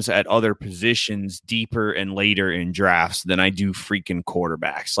gems at other positions deeper and later in drafts than I do freaking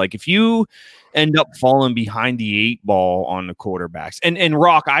quarterbacks. Like if you end up falling behind the 8 ball on the quarterbacks and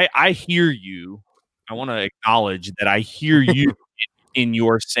Rock, I hear you. I want to acknowledge that I hear you in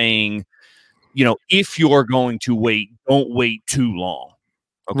your saying, if you're going to wait, don't wait too long.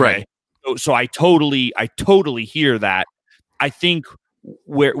 Okay. Right. So I totally hear that. I think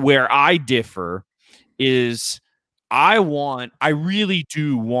where I differ is I really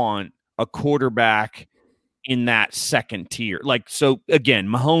do want a quarterback in that second tier. Like, so again,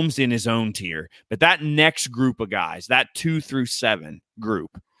 Mahomes in his own tier, but that next group of guys, that 2 through 7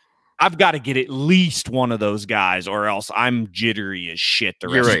 group, I've got to get at least one of those guys or else I'm jittery as shit.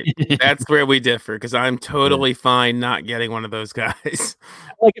 You're right. That's where we differ because I'm totally fine not getting one of those guys.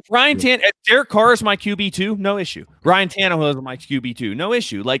 Like if Derek Carr is my QB2, no issue. Ryan Tannehill is my QB2, no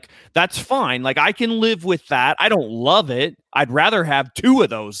issue. Like that's fine. Like I can live with that. I don't love it. I'd rather have 2 of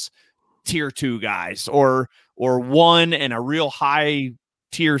those tier 2 guys or one and a real high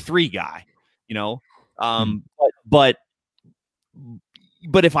tier 3 guy,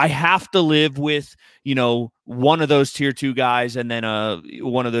 But if I have to live with, one of those tier 2 guys and then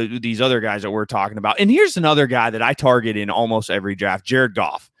one of these other guys that we're talking about. And here's another guy that I target in almost every draft, Jared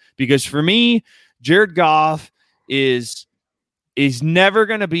Goff. Because for me, Jared Goff is never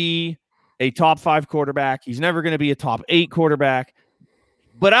going to be a top 5 quarterback. He's never going to be a top 8 quarterback.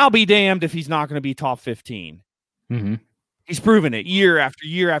 But I'll be damned if he's not going to be top 15. Mm-hmm. He's proven it year after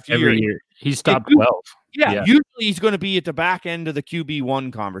year after year. He's top 12. Yeah, usually he's going to be at the back end of the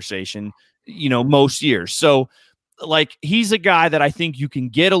QB1 conversation, most years. So like, he's a guy that I think you can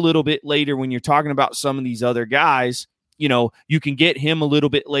get a little bit later when you're talking about some of these other guys. You can get him a little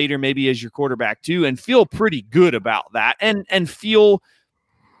bit later, maybe as your quarterback too, and feel pretty good about that. And feel,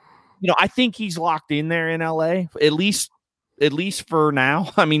 I think he's locked in there in LA, at least for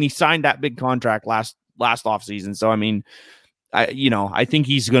now. I mean, he signed that big contract last offseason. So, I mean, I think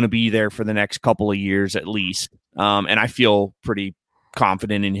he's going to be there for the next couple of years at least. And I feel pretty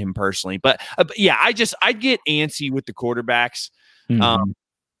confident in him personally, but yeah, I'd get antsy with the quarterbacks. Mhm.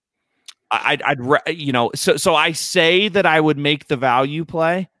 So I say that I would make the value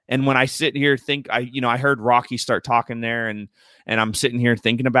play. And when I sit here, I heard Rocky start talking there, and I'm sitting here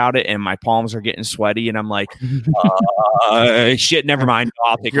thinking about it, and my palms are getting sweaty, and I'm like, shit, never mind.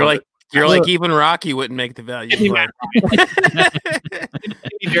 I'll take You're like even Rocky wouldn't make the value play.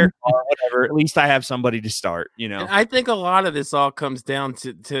 Whatever. At least I have somebody to start. And I think a lot of this all comes down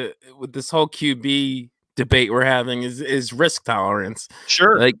to with this whole QB debate we're having is risk tolerance.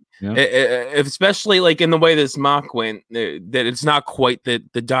 Sure. Like, especially like in the way this mock went, that it's not quite the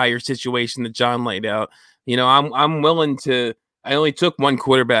dire situation that John laid out. I'm willing to. I only took one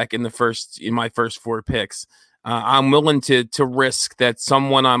quarterback in my first 4 picks. I'm willing to risk that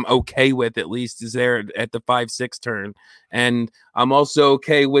someone I'm okay with at least is there at the 5-6 turn. And I'm also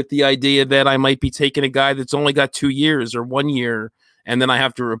okay with the idea that I might be taking a guy that's only got 2 years or 1 year, and then I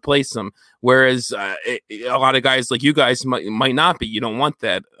have to replace them. Whereas a lot of guys like you guys might not be. You don't want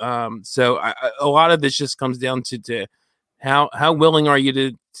that. So a lot of this just comes down to how willing are you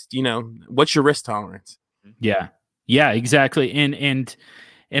to, what's your risk tolerance? Yeah, exactly. And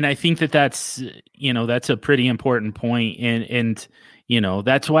I think that's a pretty important point. And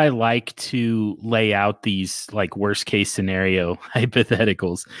that's why I like to lay out these like worst case scenario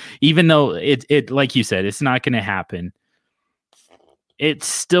hypotheticals, even though it like you said, it's not going to happen. It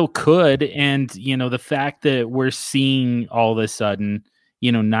still could. And, the fact that we're seeing all of a sudden,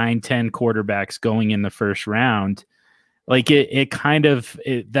 9-10 quarterbacks going in the first round, like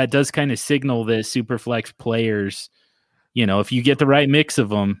that does kind of signal that Superflex players, if you get the right mix of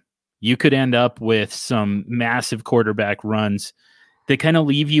them, you could end up with some massive quarterback runs that kind of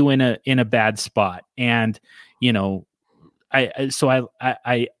leave you in a bad spot. And,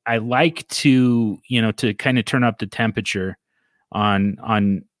 I like to, to kind of turn up the temperature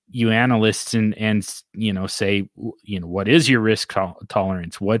on you analysts and say, what is your risk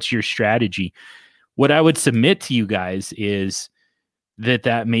tolerance? What's your strategy? What I would submit to you guys is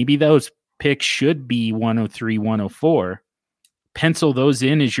that maybe those picks should be 103, 104. Pencil those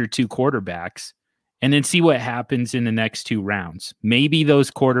in as your 2 quarterbacks, and then see what happens in the next 2 rounds. Maybe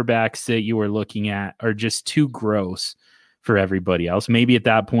those quarterbacks that you are looking at are just too gross for everybody else. Maybe at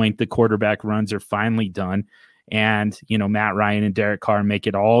that point, the quarterback runs are finally done, and Matt Ryan and Derek Carr make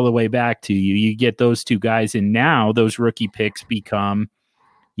it all the way back to you. You get those 2 guys, and now those rookie picks become,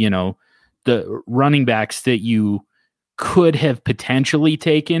 the running backs that you could have potentially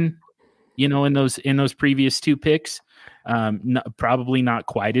taken, in those previous 2 picks. Probably not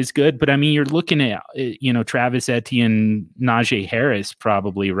quite as good, but I mean, you're looking at, Travis Etienne, Najee Harris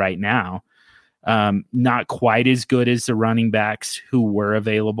probably right now. Not quite as good as the running backs who were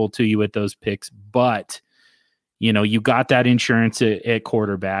available to you at those picks, but you got that insurance at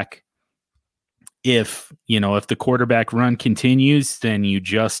quarterback. If the quarterback run continues, then you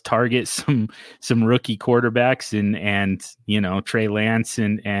just target some rookie quarterbacks and Trey Lance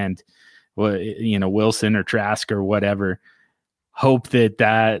and Wilson or Trask or whatever. Hope that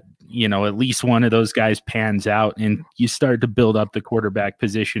at least one of those guys pans out, and you start to build up the quarterback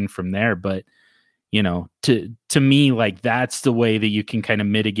position from there. But to me, like, that's the way that you can kind of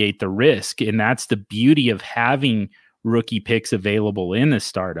mitigate the risk, and that's the beauty of having rookie picks available in the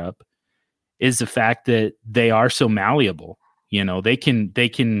startup, is the fact that they are so malleable. They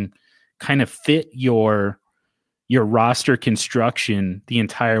can kind of fit your roster construction the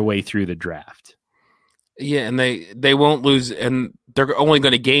entire way through the draft. Yeah, and they won't lose, and they're only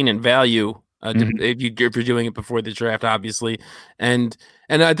going to gain in value if you're doing it before the draft, obviously. And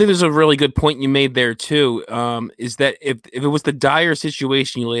I think there's a really good point you made there too. Is that if it was the dire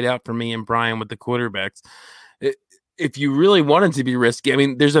situation you laid out for me and Brian with the quarterbacks, if you really wanted to be risky, I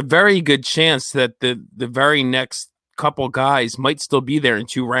mean, there's a very good chance that the very next couple guys might still be there in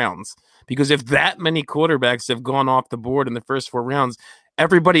 2 rounds. Because if that many quarterbacks have gone off the board in the first 4 rounds,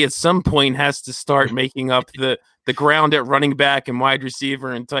 everybody at some point has to start making up the ground at running back and wide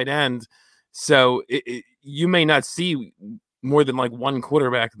receiver and tight end. So you may not see more than like 1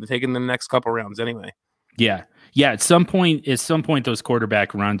 quarterback taking the next couple rounds anyway. Yeah. At some point, those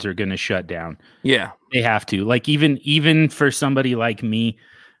quarterback runs are going to shut down. Yeah, they have to. Like even for somebody like me,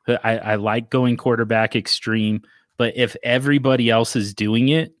 I like going quarterback extreme, but if everybody else is doing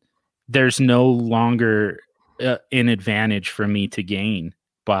it, there's no longer an advantage for me to gain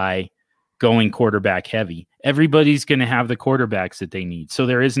by going quarterback heavy. Everybody's going to have the quarterbacks that they need. So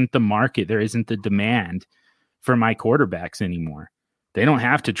there isn't the market, there isn't the demand for my quarterbacks anymore. They don't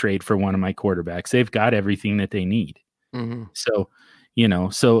have to trade for one of my quarterbacks. They've got everything that they need. Mm-hmm. So,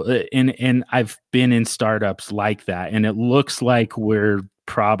 and I've been in startups like that, and it looks like we're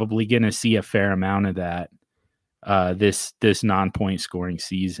probably going to see a fair amount of that this non-point scoring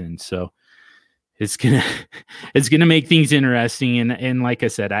season. So it's gonna make things interesting. And like I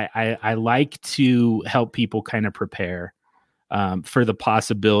said, I like to help people kind of prepare for the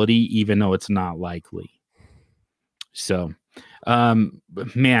possibility, even though it's not likely. So,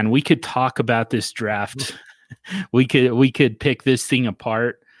 man, we could talk about this draft. we could pick this thing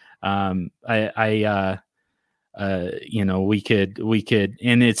apart. We could,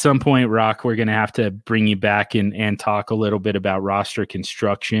 and at some point, Rock, we're going to have to bring you back and talk a little bit about roster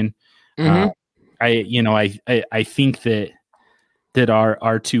construction. Mm-hmm. I think that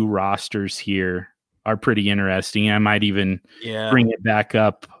our two rosters here are pretty interesting. I might even bring it back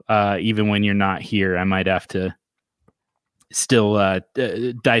up, even when you're not here. I might have to still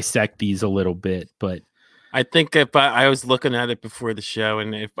dissect these a little bit, but I think if I was looking at it before the show,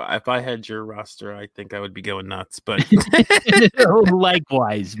 and if I had your roster, I think I would be going nuts. But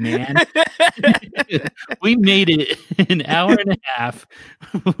likewise, man, we made it an hour and a half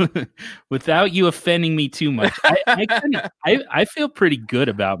without you offending me too much. I feel pretty good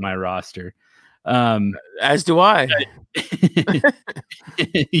about my roster. As do I.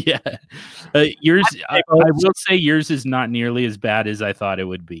 Yeah, yours. I will say yours is not nearly as bad as I thought it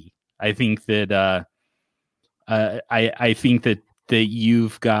would be. I think that. I think that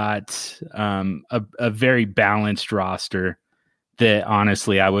you've got a very balanced roster that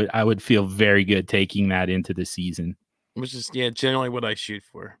honestly I would feel very good taking that into the season. Which is generally what I shoot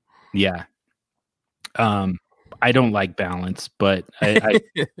for. Yeah. I don't like balance, but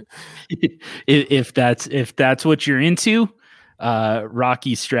if that's what you're into,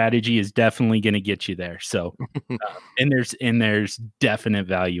 Rocky's strategy is definitely going to get you there. So and there's definite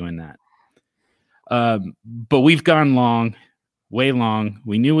value in that. But we've gone way long.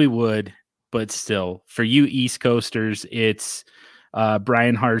 We knew we would, but still, for you East Coasters, it's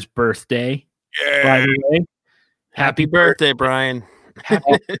Brian Hart's birthday. Yeah. By the way, happy birthday, Brian.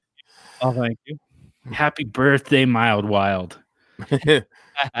 Oh, thank you. Happy birthday, Mild Wild.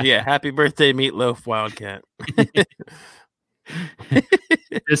 Yeah, happy birthday, Meatloaf Wildcat.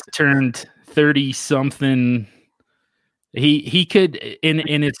 Just turned 30 something. He could, and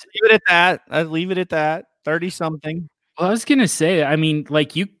it's leave it at that. I'd leave it at that. 30 something. Well, I was gonna say, I mean,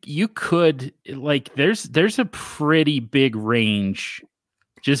 like you could, like there's a pretty big range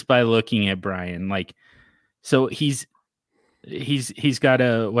just by looking at Brian. Like, so he's got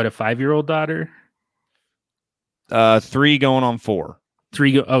a 5-year-old daughter. 3 going on 4.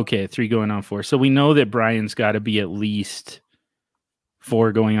 3 going on 4. So we know that Brian's got to be at least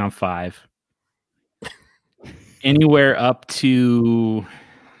 4 going on 5. Anywhere up to,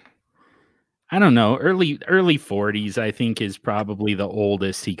 I don't know, early 40s, I think is probably the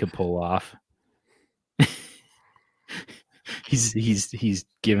oldest he could pull off. he's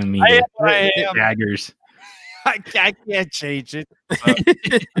giving me the daggers. I can't change it.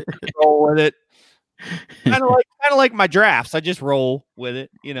 Roll with it. Kind of like my drafts. I just roll with it,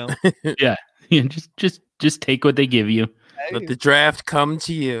 you know. Yeah, just take what they give you. Let the draft come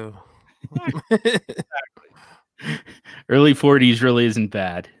to you. Early 40s really isn't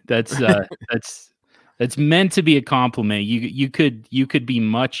bad. That's meant to be a compliment. You could be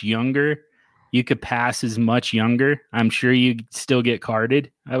much younger. You could pass as much younger. I'm sure you still get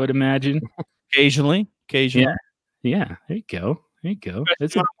carded, I would imagine. Occasionally. Yeah. There you go.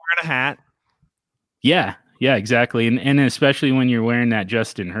 That's I'm wearing a hat. Yeah, exactly. And especially when you're wearing that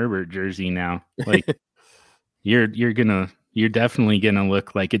Justin Herbert jersey now. Like you're definitely gonna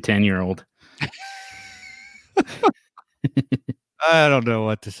look like a 10-year-old. I don't know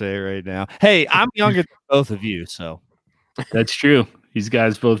what to say right now. Hey, I'm younger than both of you, so that's true. These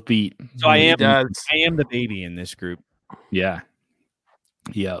guys both beat. So I am the baby in this group. Yeah.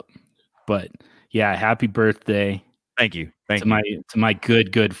 Yep. But yeah, happy birthday. Thank you. To my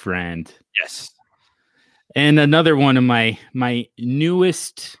good friend. Yes. And another one of my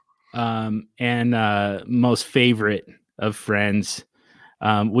newest and most favorite of friends.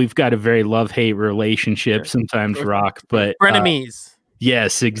 We've got a very love-hate relationship sometimes, Rock, but frenemies.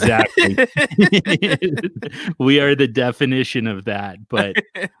 Yes, exactly. We are the definition of that. But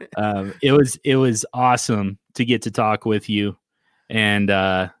it was awesome to get to talk with you and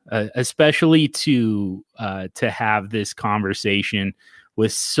especially to have this conversation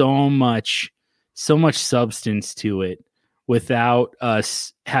with so much substance to it, without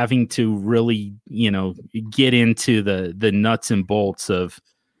us having to really, get into the nuts and bolts of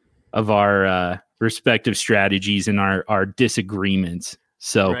our respective strategies and our disagreements.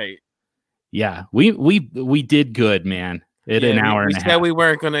 So Right. yeah, we did good, man. An hour and a half. We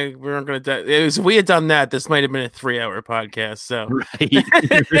weren't gonna. If we had done that, this might have been a 3-hour podcast. So Right.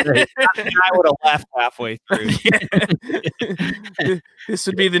 I would have left halfway through. This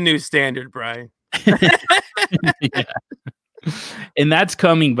would be the new standard, Brian. Yeah. And that's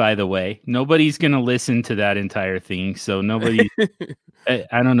coming, by the way. Nobody's going to listen to that entire thing. So nobody,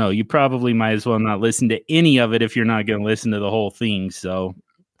 I don't know. You probably might as well not listen to any of it if you're not going to listen to the whole thing. So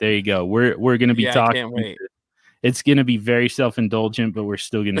there you go. We're going to be talking. I can't wait. It's going to be very self-indulgent, but we're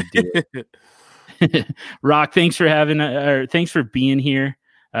still going to do it. Rock, thanks for being here.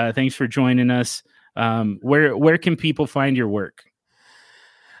 Thanks for joining us. Where can people find your work?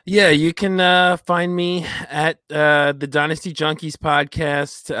 Yeah, you can find me at the Dynasty Junkies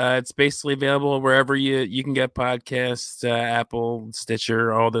podcast. It's basically available wherever you can get podcasts, Apple,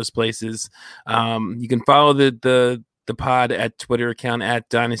 Stitcher, all those places. You can follow the pod at Twitter account at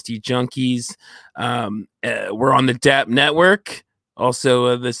Dynasty Junkies. We're on the DAP Network.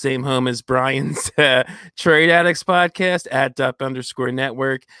 Also, the same home as Brian's Trade Addicts podcast at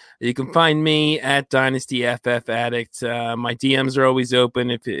 @DUP_network. You can find me at Dynasty FF Addict. My DMs are always open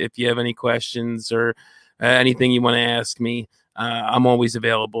if you have any questions or anything you want to ask me. I'm always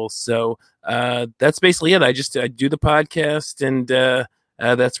available. So that's basically it. I do the podcast, and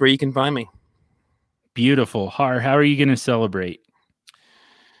that's where you can find me. Beautiful. How are you going to celebrate?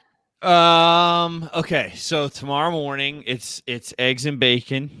 Okay, so tomorrow morning it's eggs and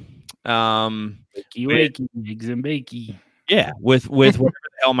bacon. Wakey, eggs and bacon. Yeah, with whatever the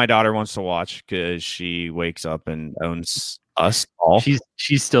hell my daughter wants to watch, because she wakes up and owns us all.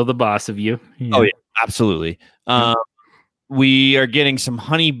 She's still the boss of you. Yeah. Oh yeah, absolutely. We are getting some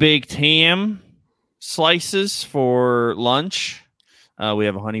honey baked ham slices for lunch. We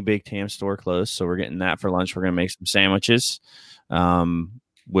have a honey baked ham store closed, so we're getting that for lunch. We're gonna make some sandwiches.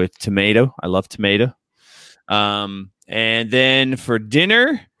 With tomato. I love tomato. And then for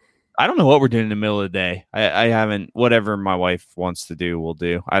dinner, I don't know what we're doing in the middle of the day. I haven't, whatever my wife wants to do, we'll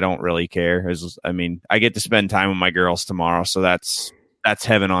do. I don't really care. I get to spend time with my girls tomorrow, so that's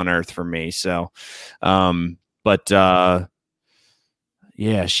heaven on earth for me. So,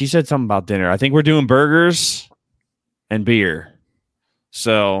 yeah, she said something about dinner. I think we're doing burgers and beer.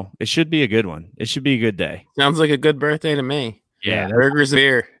 So it should be a good one. It should be a good day. Sounds like a good birthday to me. Yeah, burgers,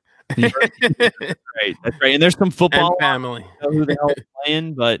 beer. That's right. And there's some football and family. I don't know who the hell is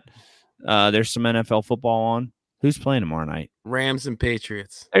playing, but there's some NFL football on. Who's playing tomorrow night? Rams and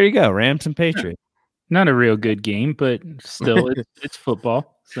Patriots. There you go, Rams and Patriots. Not a real good game, but still, it's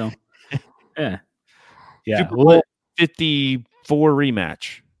football. So, yeah. Super Bowl 54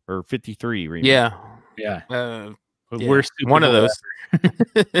 rematch or 53 rematch. Yeah. We're one of those.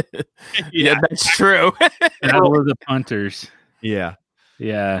 Yeah, that's true. Battle of the punters. Yeah.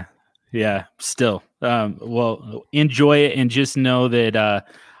 Still, well, enjoy it, and just know that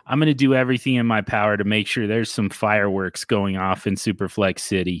I'm going to do everything in my power to make sure there's some fireworks going off in Superflex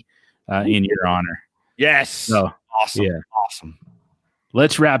City in your honor. Yes. So, awesome. Yeah. Awesome.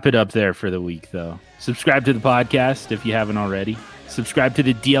 Let's wrap it up there for the week, though. Subscribe to the podcast if you haven't already. Subscribe to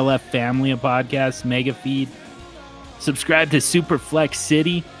the DLF family of podcasts, Mega Feed. Subscribe to Superflex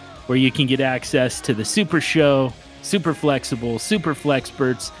City, where you can get access to the Super Show, Super Flexible, Super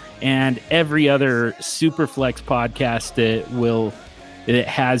Flexperts, and every other Superflex podcast that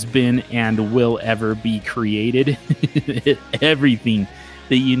has been and will ever be created. Everything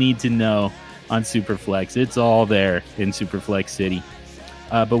that you need to know on Superflex, it's all there in Superflex City.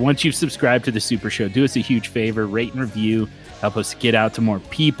 But once you've subscribed to the Super Show, do us a huge favor, rate and review. Help us get out to more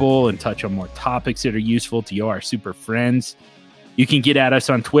people and touch on more topics that are useful to you, our super friends. You can get at us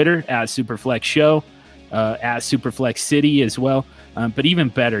on Twitter at Superflex Show, at Superflex City as well. But even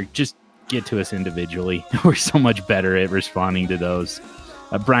better, just get to us individually. We're so much better at responding to those.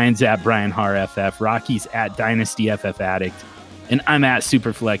 Brian's at Brian Har FF, Rocky's at Dynasty FF Addict, and I'm at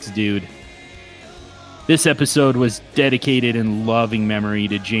Superflex Dude. This episode was dedicated in loving memory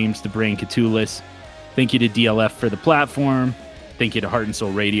to James the Brain Catullus. Thank you to DLF for the platform. Thank you to Heart and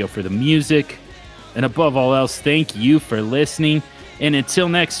Soul Radio for the music. And above all else, thank you for listening. And until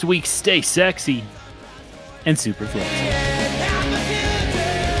next week, stay sexy and super flex.